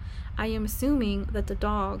hall. I am assuming that the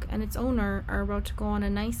dog and its owner are about to go on a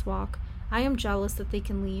nice walk. I am jealous that they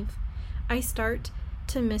can leave. I start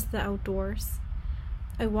to miss the outdoors.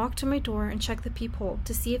 I walk to my door and check the peephole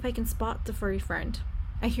to see if I can spot the furry friend.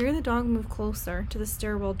 I hear the dog move closer to the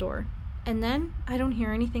stairwell door, and then I don't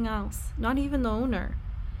hear anything else, not even the owner.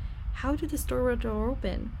 How did the stairwell door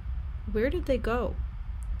open? Where did they go?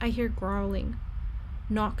 I hear growling.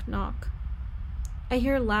 Knock, knock. I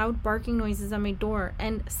hear loud barking noises at my door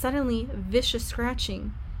and suddenly vicious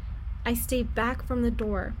scratching. I stay back from the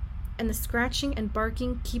door and the scratching and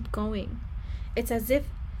barking keep going. It's as if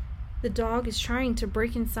the dog is trying to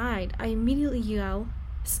break inside. I immediately yell,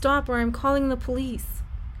 "Stop or I'm calling the police."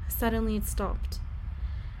 Suddenly it stopped.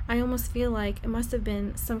 I almost feel like it must have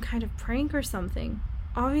been some kind of prank or something.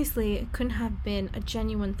 Obviously it couldn't have been a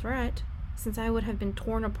genuine threat, since I would have been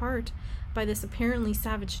torn apart by this apparently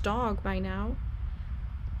savage dog by now.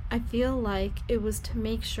 I feel like it was to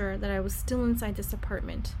make sure that I was still inside this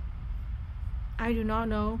apartment. I do not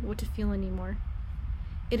know what to feel anymore.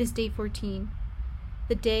 It is day 14.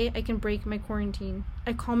 The day I can break my quarantine.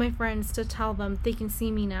 I call my friends to tell them they can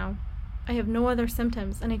see me now. I have no other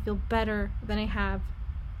symptoms and I feel better than I have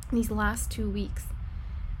these last 2 weeks.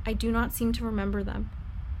 I do not seem to remember them.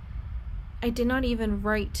 I did not even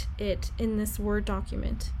write it in this Word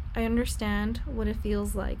document. I understand what it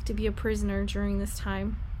feels like to be a prisoner during this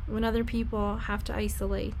time. When other people have to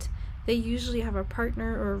isolate, they usually have a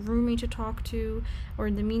partner or a roommate to talk to, or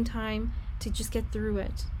in the meantime, to just get through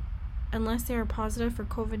it. Unless they are positive for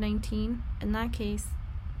COVID-19, in that case,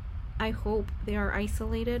 I hope they are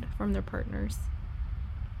isolated from their partners.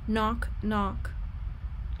 Knock, knock.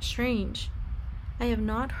 Strange. I have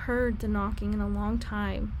not heard the knocking in a long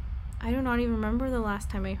time. I do not even remember the last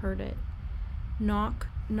time I heard it. Knock,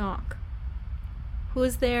 knock. Who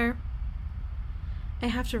is there? I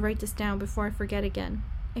have to write this down before I forget again.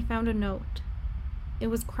 I found a note. It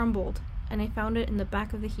was crumbled, and I found it in the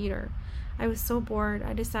back of the heater. I was so bored,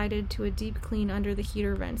 I decided to a deep clean under the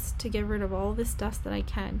heater vents to get rid of all this dust that I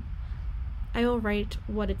can. I will write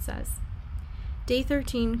what it says. Day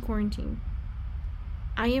 13, quarantine.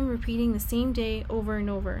 I am repeating the same day over and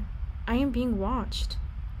over. I am being watched.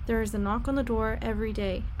 There is a knock on the door every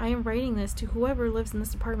day. I am writing this to whoever lives in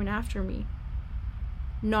this apartment after me.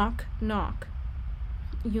 Knock, knock.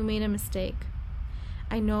 You made a mistake.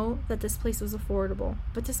 I know that this place was affordable,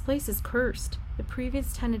 but this place is cursed. The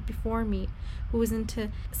previous tenant before me, who was into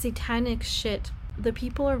satanic shit, the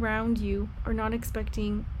people around you are not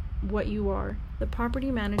expecting what you are. The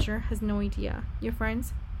property manager has no idea. Your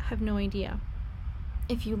friends have no idea.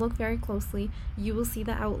 If you look very closely, you will see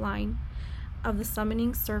the outline of the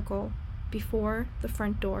summoning circle before the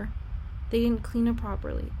front door. They didn't clean it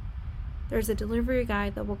properly. There's a delivery guy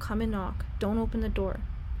that will come and knock. Don't open the door.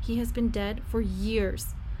 He has been dead for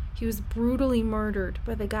years. He was brutally murdered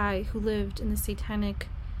by the guy who lived in the satanic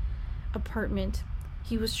apartment.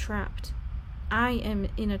 He was trapped. I am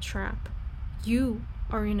in a trap. You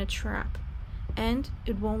are in a trap. And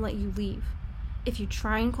it won't let you leave. If you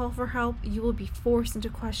try and call for help, you will be forced into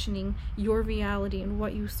questioning your reality and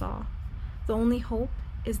what you saw. The only hope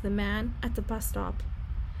is the man at the bus stop.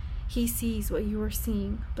 He sees what you are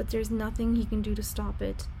seeing, but there's nothing he can do to stop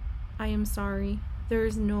it. I am sorry. There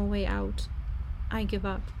is no way out. I give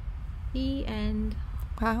up. The end.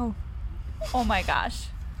 Wow. Oh my gosh.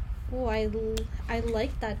 Oh, I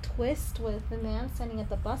like that twist with the man standing at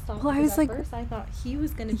the bus stop. Well, I was at like, first I thought he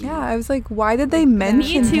was gonna be. Yeah, I was like, why did they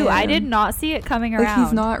mention Me too. him? I did not see it coming Like, around.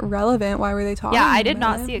 he's not relevant. Why were they talking? Yeah, I did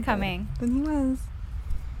about not see it coming. Then he was.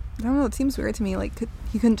 I don't know. It seems weird to me. Like,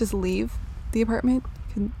 he couldn't just leave the apartment.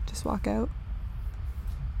 He couldn't just walk out.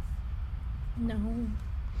 No.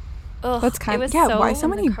 Ugh, That's kind it of was yeah. so, Why so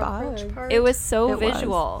many the cockroach bugs? part. It was so It was.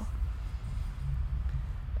 visual.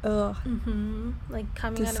 Ugh. Like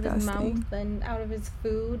coming out of his Disgusting. mouth and out of his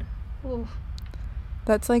food. Ooh.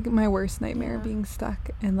 That's like my worst nightmare, Yeah. being stuck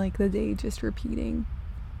and like the day just repeating.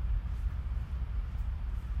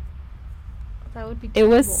 That would be It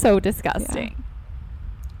was terrible. so disgusting.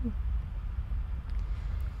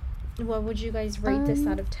 What would you guys rate this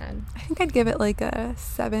out of 10? I think I'd give it like a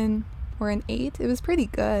 7 or an 8. It was pretty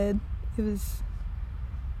good. It was,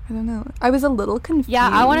 I don't know. I was a little confused. Yeah,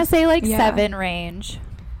 I want to say like Yeah. 7 range.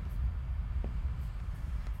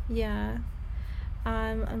 Yeah.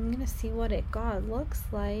 I'm gonna see what it looks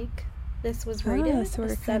like. This was rated so a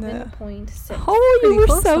we're kinda 7.6. Oh, you Pretty were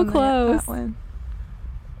close so on that close. one.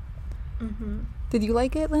 Mm-hmm. Did you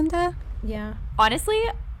like it, Linda? Yeah. Honestly,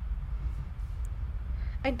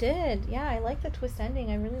 I did. Yeah, I liked the twist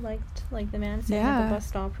ending. I really liked like the man standing at Yeah. the bus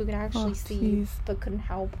stop who could actually Oh, see jeez. but couldn't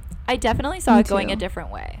help. I definitely saw Me it going too. a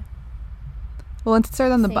different way. Well, once it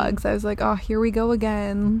started on the Same. bugs, I was like, oh, here we go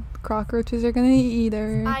again. Cockroaches are gonna eat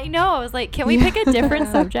her. I know. I was like, can we pick a different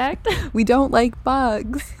Yeah. subject? We don't like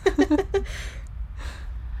bugs.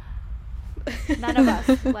 None of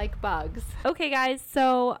us like bugs. Okay, guys.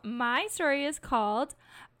 So my story is called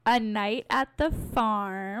A Night at the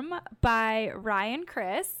Farm by Ryan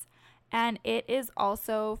Chris, and it is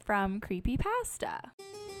also from Creepypasta.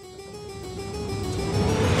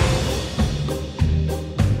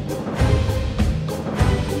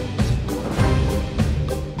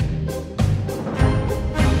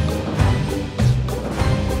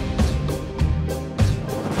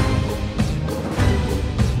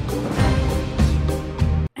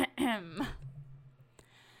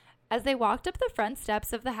 As they walked up the front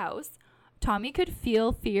steps of the house, Tommy could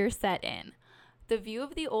feel fear set in. The view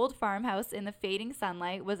of the old farmhouse in the fading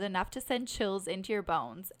sunlight was enough to send chills into your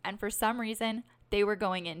bones, and for some reason, they were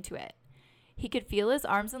going into it. He could feel his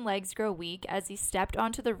arms and legs grow weak as he stepped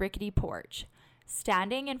onto the rickety porch.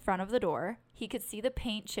 Standing in front of the door, he could see the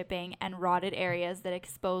paint chipping and rotted areas that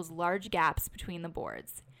exposed large gaps between the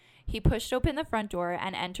boards. He pushed open the front door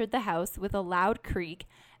and entered the house with a loud creak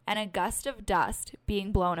and a gust of dust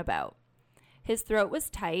being blown about. His throat was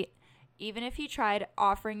tight. Even if he tried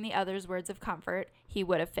offering the others words of comfort, he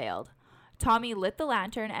would have failed. Tommy lit the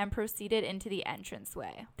lantern and proceeded into the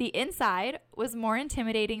entranceway. The inside was more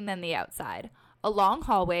intimidating than the outside. A long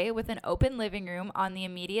hallway with an open living room on the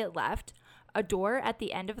immediate left, a door at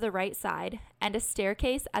the end of the right side, and a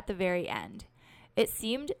staircase at the very end. It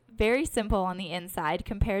seemed very simple on the inside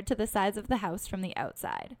compared to the size of the house from the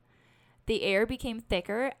outside. The air became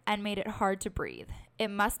thicker and made it hard to breathe. It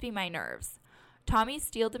must be my nerves. Tommy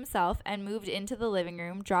steeled himself and moved into the living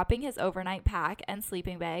room, dropping his overnight pack and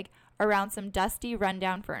sleeping bag around some dusty,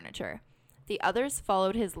 rundown furniture. The others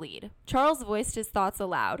followed his lead. Charles voiced his thoughts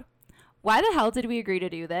aloud. "Why the hell did we agree to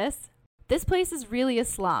do this?" "This place is really a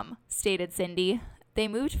slum," stated Cindy. They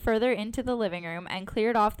moved further into the living room and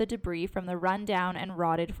cleared off the debris from the rundown and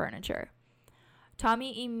rotted furniture.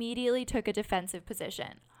 Tommy immediately took a defensive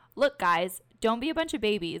position. "Look, guys, don't be a bunch of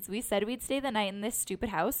babies. We said we'd stay the night in this stupid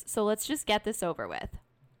house, so let's just get this over with."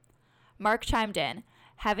 Mark chimed in.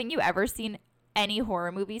 "Haven't you ever seen any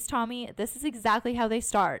horror movies, Tommy? This is exactly how they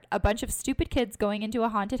start. A bunch of stupid kids going into a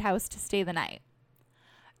haunted house to stay the night."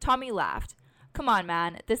 Tommy laughed. "Come on,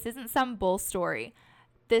 man. This isn't some bull story.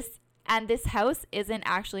 This house isn't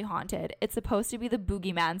actually haunted. It's supposed to be the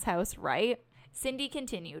boogeyman's house, right?" Cindy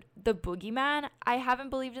continued. "The boogeyman? I haven't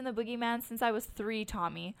believed in the boogeyman since I was 3,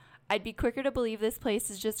 Tommy. I'd be quicker to believe this place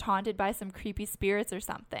is just haunted by some creepy spirits or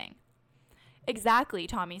something." "Exactly,"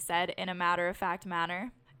 Tommy said in a matter-of-fact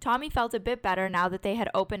manner. Tommy felt a bit better now that they had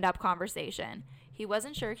opened up conversation. He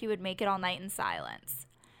wasn't sure he would make it all night in silence.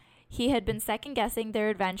 He had been second-guessing their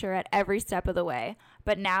adventure at every step of the way,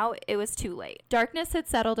 but now it was too late. Darkness had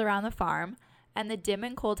settled around the farm, and the dim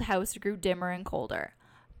and cold house grew dimmer and colder.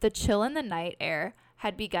 The chill in the night air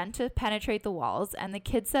had begun to penetrate the walls, and the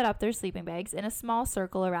kids set up their sleeping bags in a small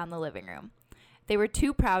circle around the living room. They were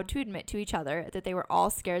too proud to admit to each other that they were all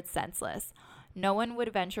scared senseless. No one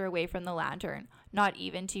would venture away from the lantern, not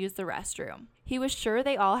even to use the restroom. He was sure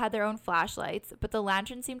they all had their own flashlights, but the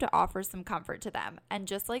lantern seemed to offer some comfort to them, and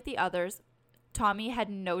just like the others, Tommy had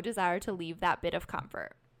no desire to leave that bit of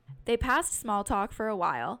comfort. They passed small talk for a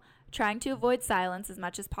while, trying to avoid silence as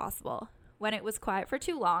much as possible. When it was quiet for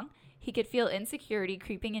too long, he could feel insecurity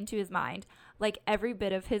creeping into his mind, like every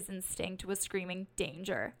bit of his instinct was screaming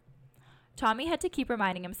danger. Tommy had to keep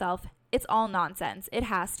reminding himself, it's all nonsense, it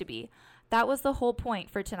has to be. That was the whole point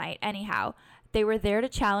for tonight anyhow. They were there to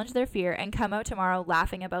challenge their fear and come out tomorrow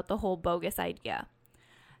laughing about the whole bogus idea.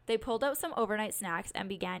 They pulled out some overnight snacks and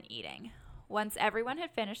began eating. Once everyone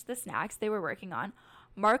had finished the snacks they were working on,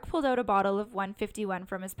 Mark pulled out a bottle of 151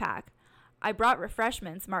 from his pack. "I brought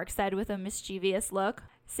refreshments," Mark said with a mischievous look.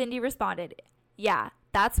 Cindy responded, "Yeah,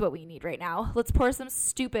 that's what we need right now. Let's pour some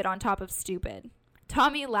stupid on top of stupid."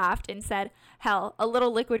 Tommy laughed and said, "Hell, a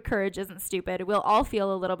little liquid courage isn't stupid. We'll all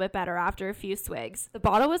feel a little bit better after a few swigs." The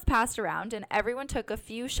bottle was passed around, and everyone took a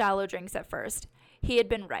few shallow drinks at first. He had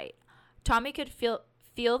been right. Tommy could feel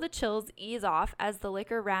the chills ease off as the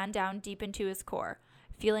liquor ran down deep into his core,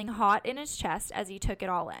 feeling hot in his chest as he took it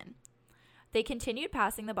all in. They continued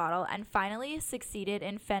passing the bottle and finally succeeded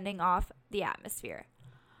in fending off the atmosphere.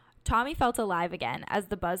 Tommy felt alive again as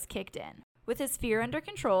the buzz kicked in. With his fear under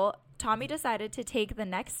control, Tommy decided to take the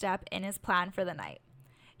next step in his plan for the night.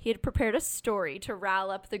 He had prepared a story to rile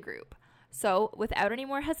up the group. So, without any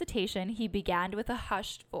more hesitation, he began with a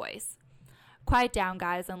hushed voice. "Quiet down,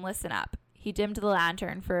 guys, and listen up." He dimmed the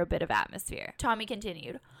lantern for a bit of atmosphere. Tommy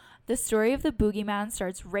continued, "The story of the boogeyman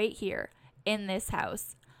starts right here, in this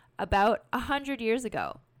house, about 100 years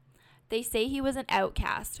ago. They say he was an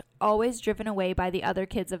outcast, always driven away by the other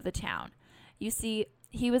kids of the town. You see,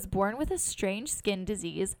 he was born with a strange skin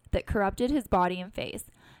disease that corrupted his body and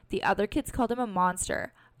face. The other kids called him a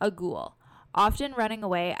monster, a ghoul, often running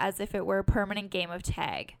away as if it were a permanent game of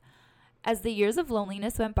tag. As the years of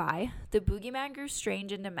loneliness went by, the boogeyman grew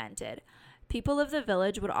strange and demented. People of the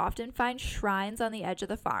village would often find shrines on the edge of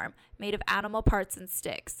the farm, made of animal parts and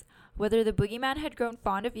sticks. Whether the boogeyman had grown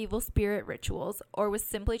fond of evil spirit rituals or was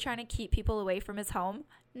simply trying to keep people away from his home,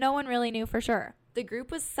 no one really knew for sure. The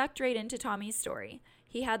group was sucked right into Tommy's story.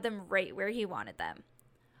 He had them right where he wanted them.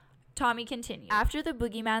 Tommy continued. After the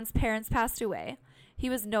boogeyman's parents passed away, he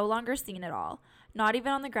was no longer seen at all, not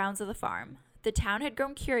even on the grounds of the farm. The town had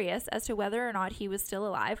grown curious as to whether or not he was still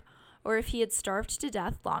alive or if he had starved to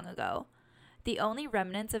death long ago. The only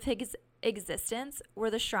remnants of his existence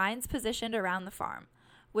were the shrines positioned around the farm.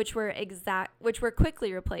 which were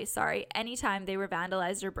quickly replaced, anytime they were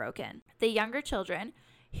vandalized or broken. The younger children,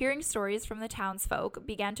 hearing stories from the townsfolk,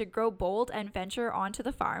 began to grow bold and venture onto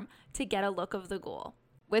the farm to get a look of the ghoul.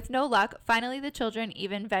 With no luck, finally the children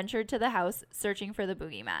even ventured to the house searching for the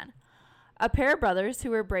boogeyman. A pair of brothers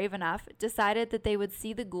who were brave enough decided that they would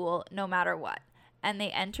see the ghoul no matter what, and they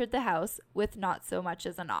entered the house with not so much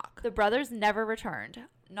as a knock. The brothers never returned.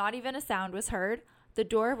 Not even a sound was heard. The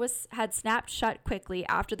door had snapped shut quickly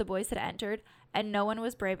after the boys had entered, and no one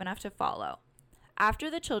was brave enough to follow. After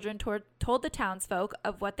the children told the townsfolk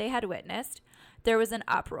of what they had witnessed, there was an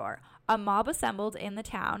uproar. A mob assembled in the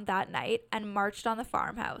town that night and marched on the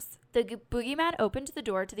farmhouse. The boogeyman opened the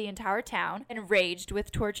door to the entire town and raged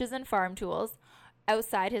with torches and farm tools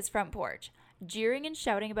outside his front porch, jeering and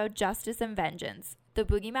shouting about justice and vengeance. The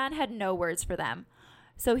boogeyman had no words for them,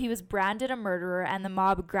 so he was branded a murderer, and the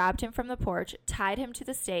mob grabbed him from the porch, tied him to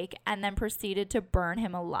the stake, and then proceeded to burn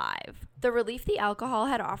him alive. The relief the alcohol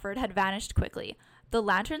had offered had vanished quickly. The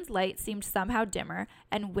lantern's light seemed somehow dimmer,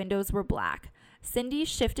 and windows were black. Cindy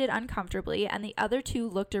shifted uncomfortably, and the other two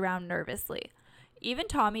looked around nervously. Even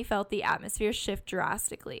Tommy felt the atmosphere shift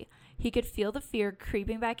drastically. He could feel the fear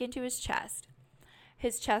creeping back into his chest.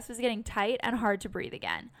 His chest was getting tight and hard to breathe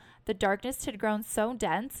again. The darkness had grown so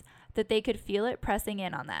dense that they could feel it pressing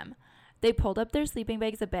in on them. They pulled up their sleeping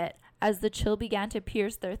bags a bit as the chill began to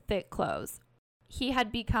pierce their thick clothes. He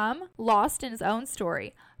had become lost in his own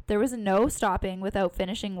story. There was no stopping without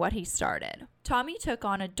finishing what he started. Tommy took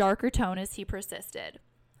on a darker tone as he persisted.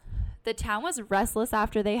 The town was restless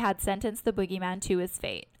after they had sentenced the boogeyman to his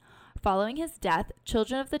fate. Following his death,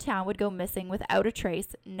 children of the town would go missing without a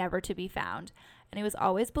trace, never to be found, and it was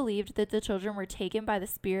always believed that the children were taken by the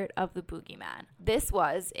spirit of the boogeyman. This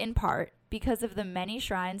was, in part, because of the many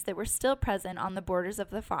shrines that were still present on the borders of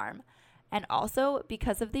the farm, and also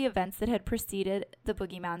because of the events that had preceded the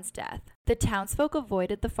boogeyman's death. The townsfolk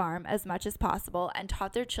avoided the farm as much as possible and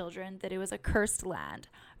taught their children that it was a cursed land.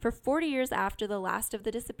 For 40 years after the last of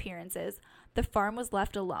the disappearances, the farm was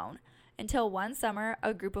left alone, until one summer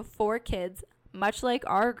a group of 4 kids, much like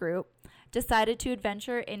our group, decided to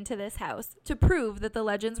adventure into this house to prove that the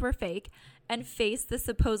legends were fake and face the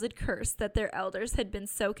supposed curse that their elders had been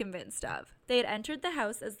so convinced of. They had entered the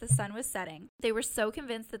house as the sun was setting. They were so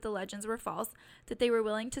convinced that the legends were false that they were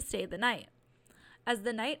willing to stay the night. As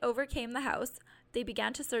the night overcame the house, they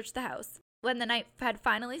began to search the house. When the night had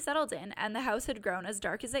finally settled in and the house had grown as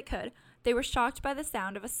dark as it could, they were shocked by the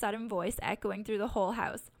sound of a sudden voice echoing through the whole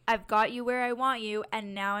house. "I've got you where I want you,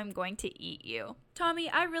 and now I'm going to eat you." "Tommy,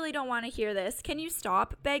 I really don't want to hear this. Can you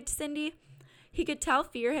stop?" begged Cindy. He could tell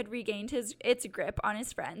fear had regained its grip on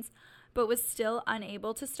his friends, but was still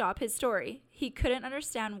unable to stop his story. He couldn't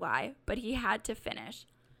understand why, but he had to finish.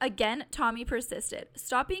 Again, Tommy persisted.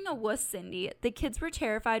 "Stop being a wuss, Cindy." The kids were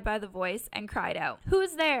terrified by the voice and cried out,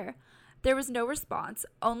 "Who's there?" There was no response,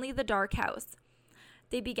 only the dark house.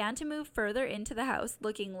 They began to move further into the house,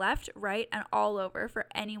 looking left, right, and all over for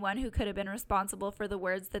anyone who could have been responsible for the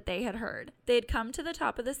words that they had heard. They had come to the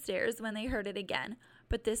top of the stairs when they heard it again,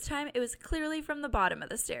 but this time it was clearly from the bottom of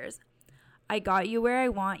the stairs. "I got you where I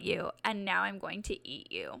want you, and now I'm going to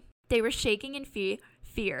eat you." They were shaking in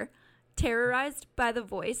fear, terrorized by the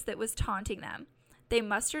voice that was taunting them. They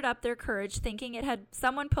mustered up their courage, thinking it had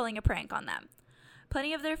someone pulling a prank on them.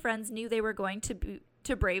 Plenty of their friends knew they were going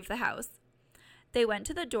to brave the house. They went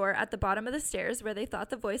to the door at the bottom of the stairs where they thought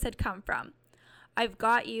the voice had come from. "I've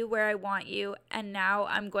got you where I want you, and now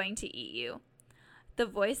I'm going to eat you." The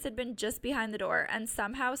voice had been just behind the door and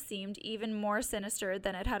somehow seemed even more sinister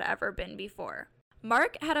than it had ever been before.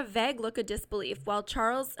 Mark had a vague look of disbelief while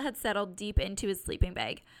Charles had settled deep into his sleeping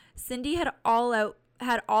bag. Cindy had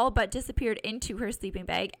all but disappeared into her sleeping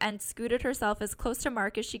bag and scooted herself as close to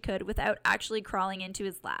Mark as she could without actually crawling into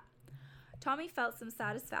his lap. Tommy felt some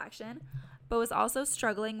satisfaction, but was also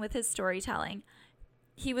struggling with his storytelling.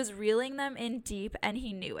 He was reeling them in deep, and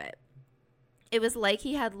he knew it. It was like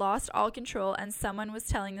he had lost all control and someone was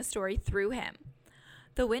telling the story through him.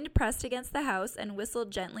 The wind pressed against the house and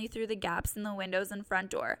whistled gently through the gaps in the windows and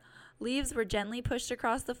front door. Leaves were gently pushed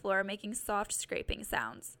across the floor, making soft scraping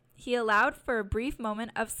sounds. He allowed for a brief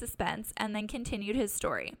moment of suspense and then continued his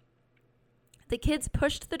story. The kids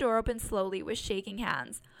pushed the door open slowly with shaking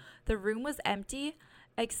hands. The room was empty,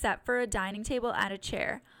 except for a dining table and a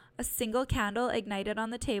chair. A single candle ignited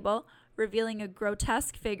on the table, revealing a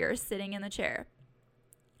grotesque figure sitting in the chair.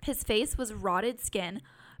 His face was rotted skin,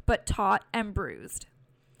 but taut and bruised.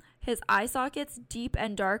 His eye sockets deep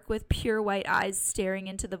and dark with pure white eyes staring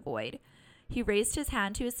into the void. He raised his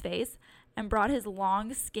hand to his face and brought his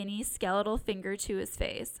long, skinny, skeletal finger to his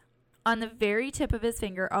face. On the very tip of his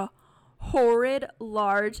finger, a horrid,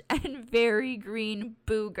 large, and very green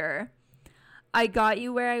booger. I got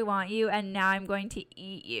you where I want you, and now I'm going to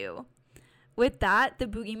eat you. With that, the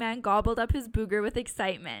boogeyman gobbled up his booger with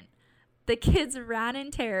excitement. The kids ran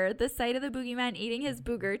in terror. The sight of the boogeyman eating his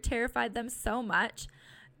booger terrified them so much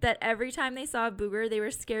that every time they saw a booger, they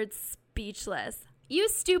were scared speechless. You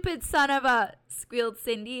stupid son of a, squealed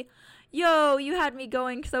Cindy. Yo, you had me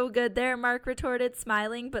going so good there, Mark retorted,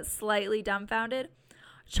 smiling but slightly dumbfounded.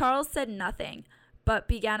 Charles said nothing, but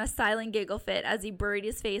began a silent giggle fit as he buried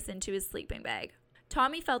his face into his sleeping bag.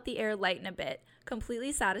 Tommy felt the air lighten a bit.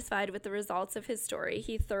 Completely satisfied with the results of his story,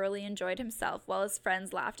 he thoroughly enjoyed himself while his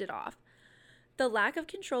friends laughed it off. The lack of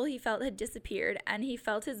control he felt had disappeared, and he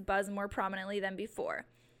felt his buzz more prominently than before.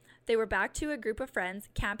 They were back to a group of friends,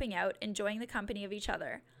 camping out, enjoying the company of each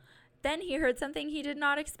other. Then he heard something he did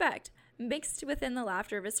not expect. Mixed within the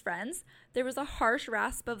laughter of his friends, there was a harsh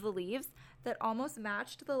rasp of the leaves that almost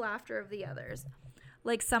matched the laughter of the others,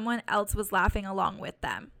 like someone else was laughing along with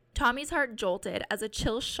them. Tommy's heart jolted as a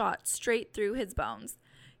chill shot straight through his bones.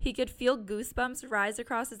 He could feel goosebumps rise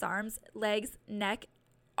across his arms, legs, neck,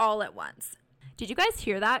 all at once. Did you guys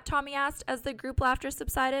hear that? Tommy asked as the group laughter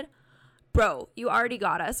subsided. Bro, you already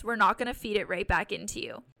got us. We're not going to feed it right back into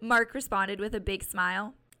you. Mark responded with a big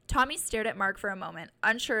smile. Tommy stared at Mark for a moment,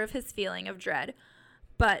 unsure of his feeling of dread,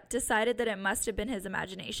 but decided that it must have been his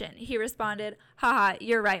imagination. He responded, haha,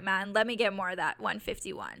 you're right, man. Let me get more of that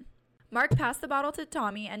 151. Mark passed the bottle to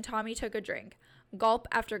Tommy, and Tommy took a drink, gulp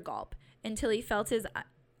after gulp, until he felt his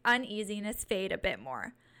uneasiness fade a bit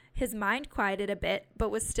more. His mind quieted a bit,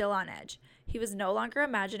 but was still on edge. He was no longer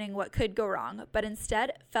imagining what could go wrong, but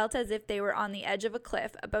instead felt as if they were on the edge of a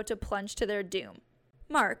cliff, about to plunge to their doom.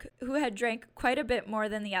 Mark, who had drank quite a bit more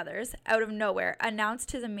than the others, out of nowhere,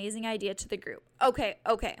 announced his amazing idea to the group. Okay,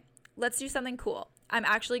 let's do something cool. I'm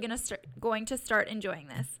actually going to start enjoying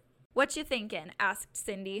this. What you thinking? Asked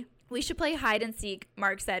Cindy. We should play hide and seek,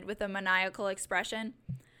 Mark said with a maniacal expression.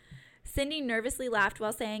 Cindy nervously laughed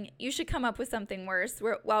while saying, you should come up with something worse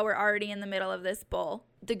while we're already in the middle of this bowl.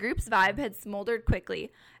 The group's vibe had smoldered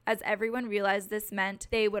quickly, as everyone realized this meant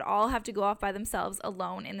they would all have to go off by themselves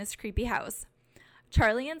alone in this creepy house.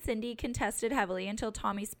 Charlie and Cindy contested heavily until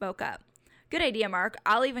Tommy spoke up. Good idea, Mark.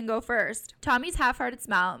 I'll even go first. Tommy's half-hearted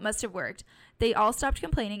smile must have worked. They all stopped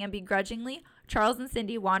complaining, and begrudgingly, Charles and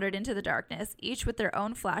Cindy wandered into the darkness, each with their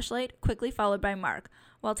own flashlight, quickly followed by Mark,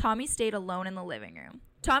 while Tommy stayed alone in the living room.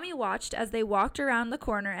 Tommy watched as they walked around the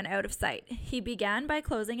corner and out of sight. He began by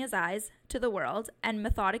closing his eyes to the world and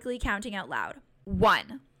methodically counting out loud.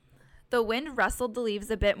 1. The wind rustled the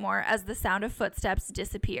leaves a bit more as the sound of footsteps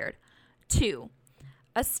disappeared. 2.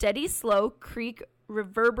 A steady, slow creak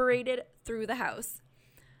reverberated through the house.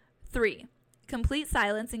 3. Complete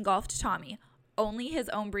silence engulfed Tommy. Only his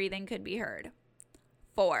own breathing could be heard.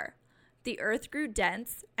 4. The earth grew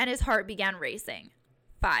dense and his heart began racing.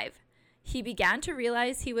 5. He began to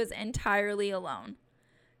realize he was entirely alone.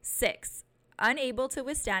 6. Unable to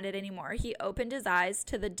withstand it anymore, he opened his eyes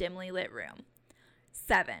to the dimly lit room.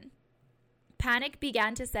 7. Panic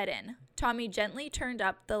began to set in. Tommy gently turned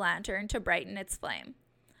up the lantern to brighten its flame.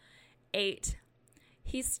 8.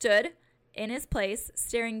 He stood in his place,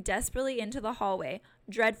 staring desperately into the hallway,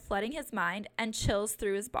 dread flooding his mind and chills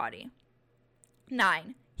through his body.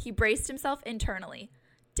 9. He braced himself internally.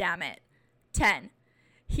 Damn it. 10.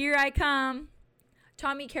 Here I come.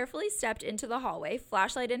 Tommy carefully stepped into the hallway,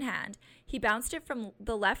 flashlight in hand. He bounced it from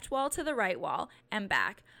the left wall to the right wall and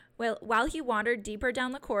back, while he wandered deeper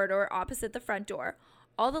down the corridor opposite the front door.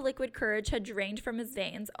 All the liquid courage had drained from his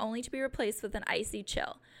veins, only to be replaced with an icy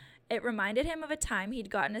chill. It reminded him of a time he'd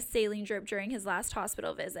gotten a saline drip during his last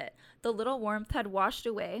hospital visit. The little warmth had washed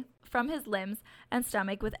away from his limbs and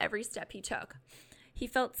stomach with every step he took. He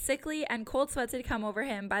felt sickly, and cold sweats had come over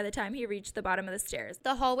him by the time he reached the bottom of the stairs.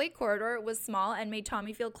 The hallway corridor was small and made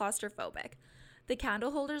Tommy feel claustrophobic. The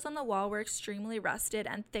candle holders on the wall were extremely rusted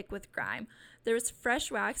and thick with grime. There was fresh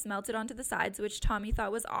wax melted onto the sides, which Tommy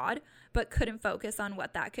thought was odd, but couldn't focus on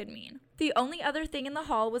what that could mean. The only other thing in the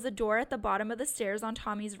hall was a door at the bottom of the stairs on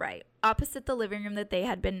Tommy's right, opposite the living room that they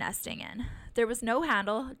had been nesting in. There was no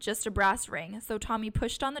handle, just a brass ring, so Tommy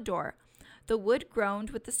pushed on the door. The wood groaned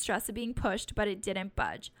with the stress of being pushed, but it didn't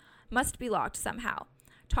budge. Must be locked somehow.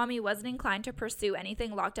 Tommy wasn't inclined to pursue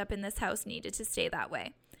anything locked up in this house needed to stay that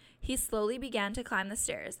way. He slowly began to climb the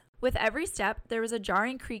stairs. With every step, there was a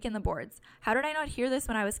jarring creak in the boards. How did I not hear this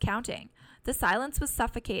when I was counting? The silence was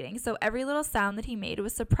suffocating, so every little sound that he made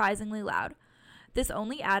was surprisingly loud. This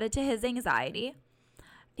only added to his anxiety.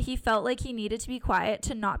 He felt like he needed to be quiet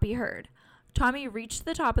to not be heard. Tommy reached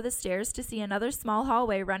the top of the stairs to see another small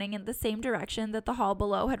hallway running in the same direction that the hall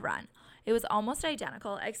below had run. It was almost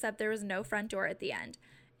identical, except there was no front door at the end.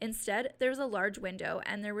 Instead, there was a large window,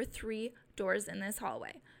 and there were 3 doors in this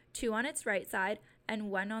hallway, 2 on its right side and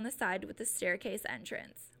 1 on the side with the staircase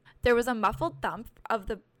entrance. There was a muffled thump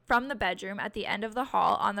from the bedroom at the end of the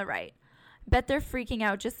hall on the right. Bet they're freaking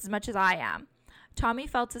out just as much as I am. Tommy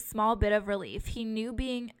felt a small bit of relief. He knew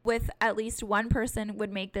being with at least one person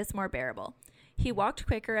would make this more bearable. He walked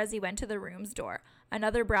quicker as he went to the room's door.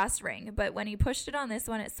 Another brass ring, but when he pushed it on this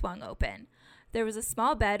one, it swung open. There was a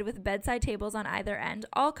small bed with bedside tables on either end,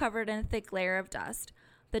 all covered in a thick layer of dust.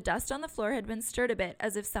 The dust on the floor had been stirred a bit,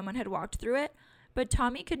 as if someone had walked through it, but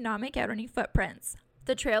Tommy could not make out any footprints.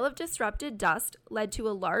 The trail of disrupted dust led to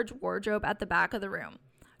a large wardrobe at the back of the room.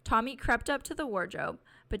 Tommy crept up to the wardrobe,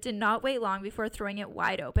 but did not wait long before throwing it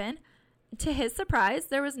wide open. To his surprise,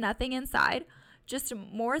 there was nothing inside, just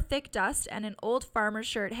more thick dust and an old farmer's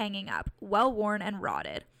shirt hanging up, well worn and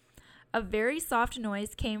rotted. A very soft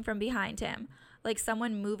noise came from behind him, like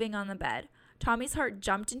someone moving on the bed. Tommy's heart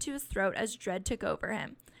jumped into his throat as dread took over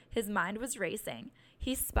him. His mind was racing.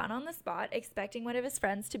 He spun on the spot, expecting one of his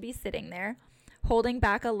friends to be sitting there, holding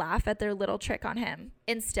back a laugh at their little trick on him.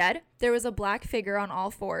 Instead, there was a black figure on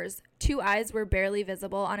all fours. 2 eyes were barely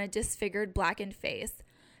visible on a disfigured, blackened face.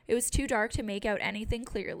 It was too dark to make out anything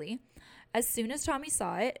clearly. As soon as Tommy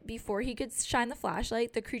saw it, before he could shine the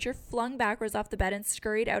flashlight, the creature flung backwards off the bed and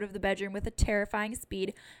scurried out of the bedroom with a terrifying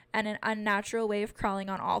speed and an unnatural way of crawling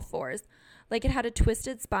on all fours, like it had a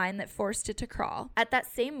twisted spine that forced it to crawl. At that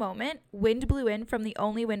same moment, wind blew in from the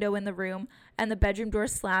only window in the room, and the bedroom door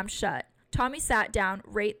slammed shut. Tommy sat down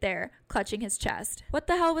right there, clutching his chest. What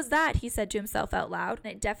the hell was that? He said to himself out loud,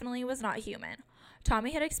 and it definitely was not human.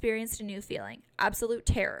 Tommy had experienced a new feeling, absolute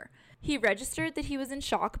terror. He registered that he was in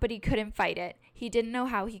shock, but he couldn't fight it. He didn't know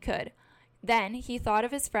how he could. Then he thought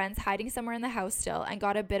of his friends hiding somewhere in the house still and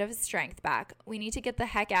got a bit of his strength back. We need to get the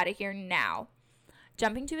heck out of here now.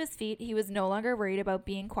 Jumping to his feet, he was no longer worried about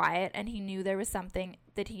being quiet, and he knew there was something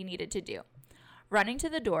that he needed to do. Running to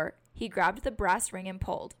the door, he grabbed the brass ring and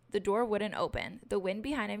pulled. The door wouldn't open. The wind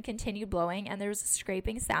behind him continued blowing, and there was a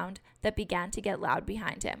scraping sound that began to get loud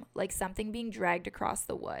behind him, like something being dragged across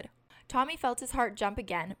the wood. Tommy felt his heart jump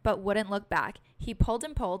again, but wouldn't look back. He pulled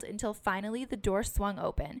and pulled until finally the door swung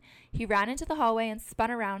open. He ran into the hallway and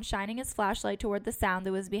spun around, shining his flashlight toward the sound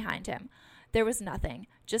that was behind him. There was nothing,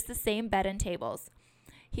 just the same bed and tables.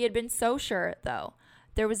 He had been so sure, though.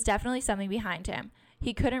 There was definitely something behind him.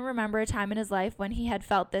 He couldn't remember a time in his life when he had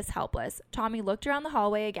felt this helpless. Tommy looked around the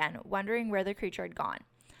hallway again, wondering where the creature had gone.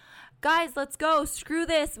 "Guys, let's go! Screw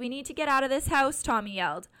this! We need to get out of this house!" Tommy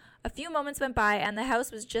yelled. A few moments went by, and the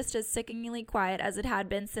house was just as sickeningly quiet as it had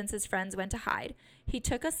been since his friends went to hide. He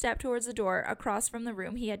took a step towards the door across from the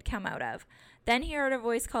room he had come out of. Then he heard a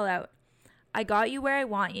voice call out, "I got you where I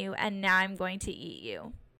want you, and now I'm going to eat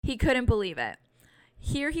you." He couldn't believe it.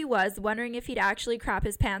 Here he was, wondering if he'd actually crap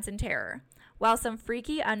his pants in terror. While some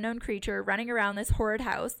freaky, unknown creature running around this horrid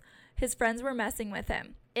house, his friends were messing with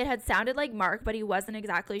him. It had sounded like Mark, but he wasn't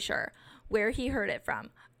exactly sure where he heard it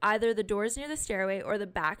from, either the doors near the stairway or the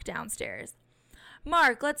back downstairs.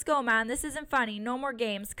 "Mark, let's go, man. This isn't funny. No more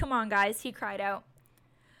games. Come on, guys," he cried out.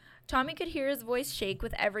 Tommy could hear his voice shake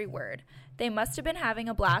with every word. They must have been having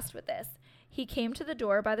a blast with this. He came to the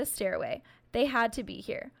door by the stairway. They had to be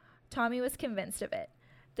here. Tommy was convinced of it.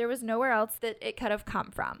 There was nowhere else that it could have come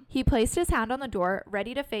from. He placed his hand on the door,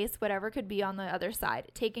 ready to face whatever could be on the other side.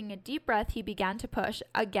 Taking a deep breath, he began to push.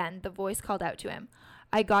 Again, the voice called out to him,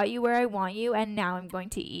 "I got you where I want you, and now I'm going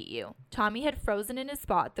to eat you." Tommy had frozen in his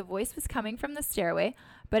spot. The voice was coming from the stairway,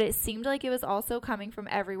 but it seemed like it was also coming from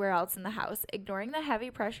everywhere else in the house. Ignoring the heavy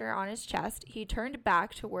pressure on his chest, he turned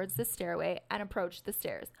back towards the stairway and approached the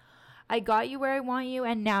stairs. "I got you where I want you,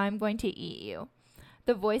 and now I'm going to eat you."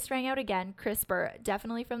 The voice rang out again, crisper,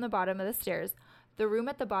 definitely from the bottom of the stairs. The room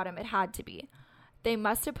at the bottom, it had to be. They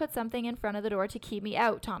must have put something in front of the door to keep me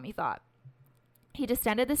out, Tommy thought. He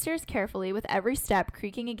descended the stairs carefully, with every step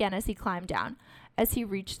creaking again as he climbed down. As he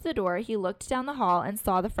reached the door, he looked down the hall and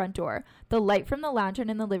saw the front door. The light from the lantern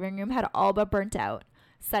in the living room had all but burnt out.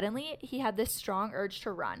 Suddenly, he had this strong urge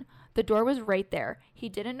to run. The door was right there. He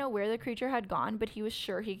didn't know where the creature had gone, but he was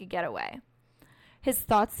sure he could get away. His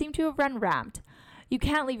thoughts seemed to have run rampant. "You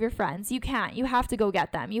can't leave your friends. You can't. You have to go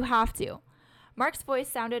get them. You have to." Mark's voice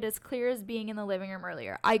sounded as clear as being in the living room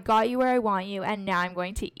earlier. "I got you where I want you, and now I'm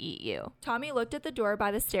going to eat you." Tommy looked at the door by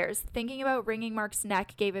the stairs. Thinking about wringing Mark's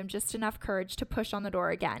neck gave him just enough courage to push on the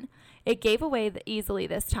door again. It gave away easily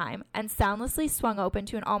this time, and soundlessly swung open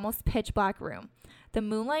to an almost pitch-black room. The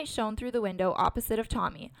moonlight shone through the window opposite of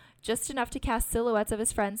Tommy, just enough to cast silhouettes of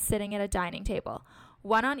his friends sitting at a dining table,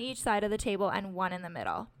 one on each side of the table and one in the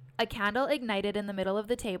middle. A candle ignited in the middle of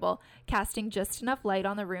the table, casting just enough light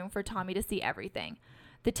on the room for Tommy to see everything.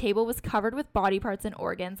 The table was covered with body parts and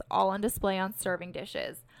organs, all on display on serving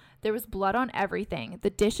dishes. There was blood on everything,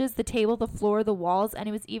 the dishes, the table, the floor, the walls, and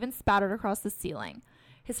it was even spattered across the ceiling.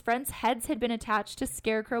 His friends' heads had been attached to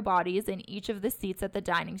scarecrow bodies in each of the seats at the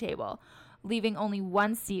dining table, leaving only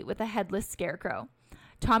one seat with a headless scarecrow.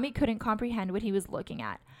 Tommy couldn't comprehend what he was looking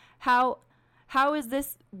at. How is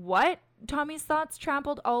this? What? Tommy's thoughts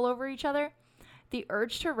trampled all over each other. The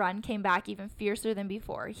urge to run came back even fiercer than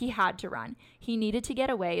before. He had to run. He needed to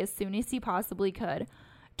get away as soon as he possibly could.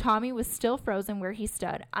 Tommy was still frozen where he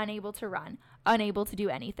stood, unable to run, unable to do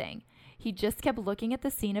anything. He just kept looking at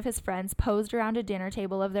the scene of his friends posed around a dinner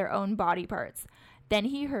table of their own body parts. Then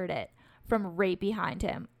he heard it, from right behind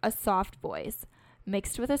him, a soft voice,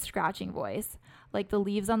 mixed with a scratching voice, like the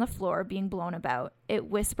leaves on the floor being blown about. It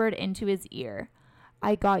whispered into his ear,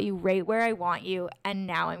 "I got you right where I want you, and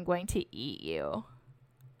now I'm going to eat you."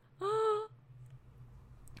 Oh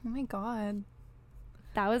my god.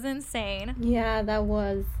 That was insane. Yeah, that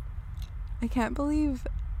was. I can't believe.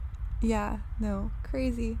 Yeah, no,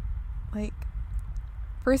 crazy. Like,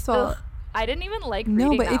 first of all, Ugh, I didn't even like reading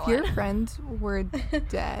no, but that if your one. friends were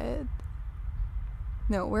dead,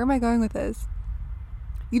 no, where am I going with this?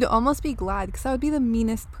 You'd almost be glad, because that would be the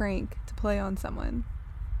meanest prank to play on someone.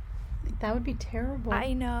 That would be terrible.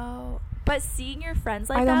 I know, but seeing your friends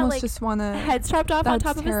like I'd that, almost like just want to. heads chopped off on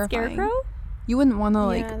top of terrifying. a scarecrow. You wouldn't want to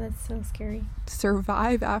like Yeah, that's so scary.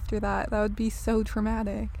 survive after that. That would be so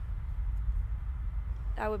traumatic.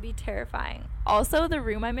 That would be terrifying. Also, the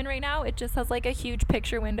room I'm in right now, it just has like a huge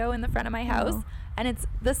picture window in the front of my house, Oh. and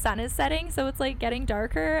the sun is setting, so it's like getting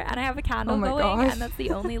darker, and I have a candle Oh my going, gosh. and that's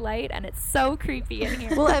the only light, and it's so creepy in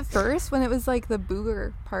here. Well, at first, when it was like the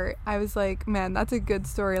booger part, I was like, man, that's a good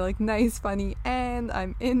story. Like, nice, funny, and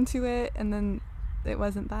I'm into it. And then it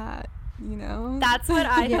wasn't that, you know? That's what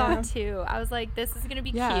I Yeah. thought too. I was like, this is gonna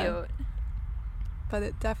be Yeah. cute. But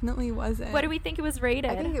it definitely wasn't. What do we think it was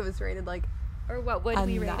rated? I think it was rated like or what would a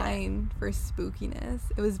we rate it? 9 for spookiness.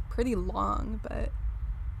 It was pretty long, but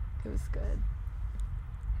it was good.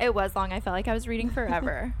 It was long. I felt like I was reading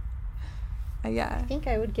forever. Yeah, I think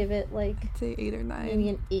I would give it like I'd say 8 or 9. maybe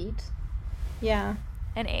an 8. Yeah.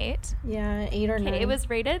 An 8. Yeah, an 8 or 9. Okay, it was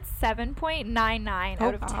rated 7.99 Oh,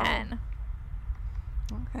 out of wow. 10.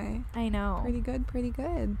 Okay. I know. Pretty good, pretty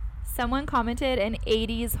good. Someone commented an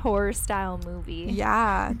 80s horror style movie.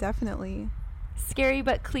 Yeah, definitely. Scary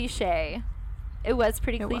but cliche. It was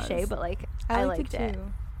pretty It cliche, was. but like I liked it.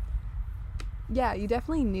 too. Yeah, you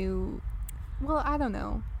definitely knew. Well, I don't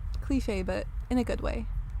know. Cliche, but in a good way.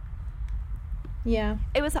 Yeah.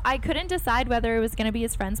 It was. I couldn't decide whether it was gonna be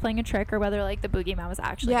his friends playing a trick or whether like the boogeyman was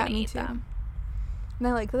actually Yeah, gonna me eat too. them. And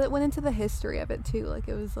I like that it went into the history of it too. Like,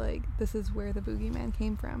 it was like, this is where the boogeyman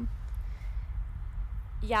came from.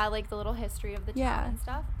 Yeah, like the little history of the Yeah. town and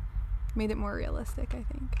stuff. Made it more realistic, I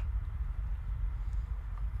think.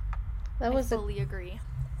 That was I fully agree.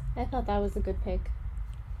 I thought that was a good pick.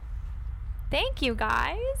 Thank you,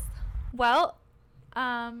 guys. Well,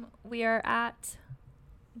 we are at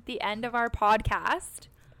the end of our podcast.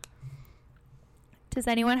 Does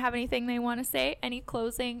anyone have anything they want to say? Any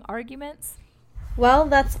closing arguments? Well,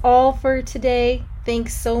 that's all for today.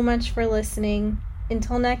 Thanks so much for listening.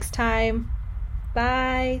 Until next time.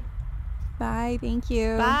 Bye. Bye, thank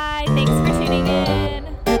you. Bye. Thanks for tuning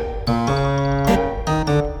in.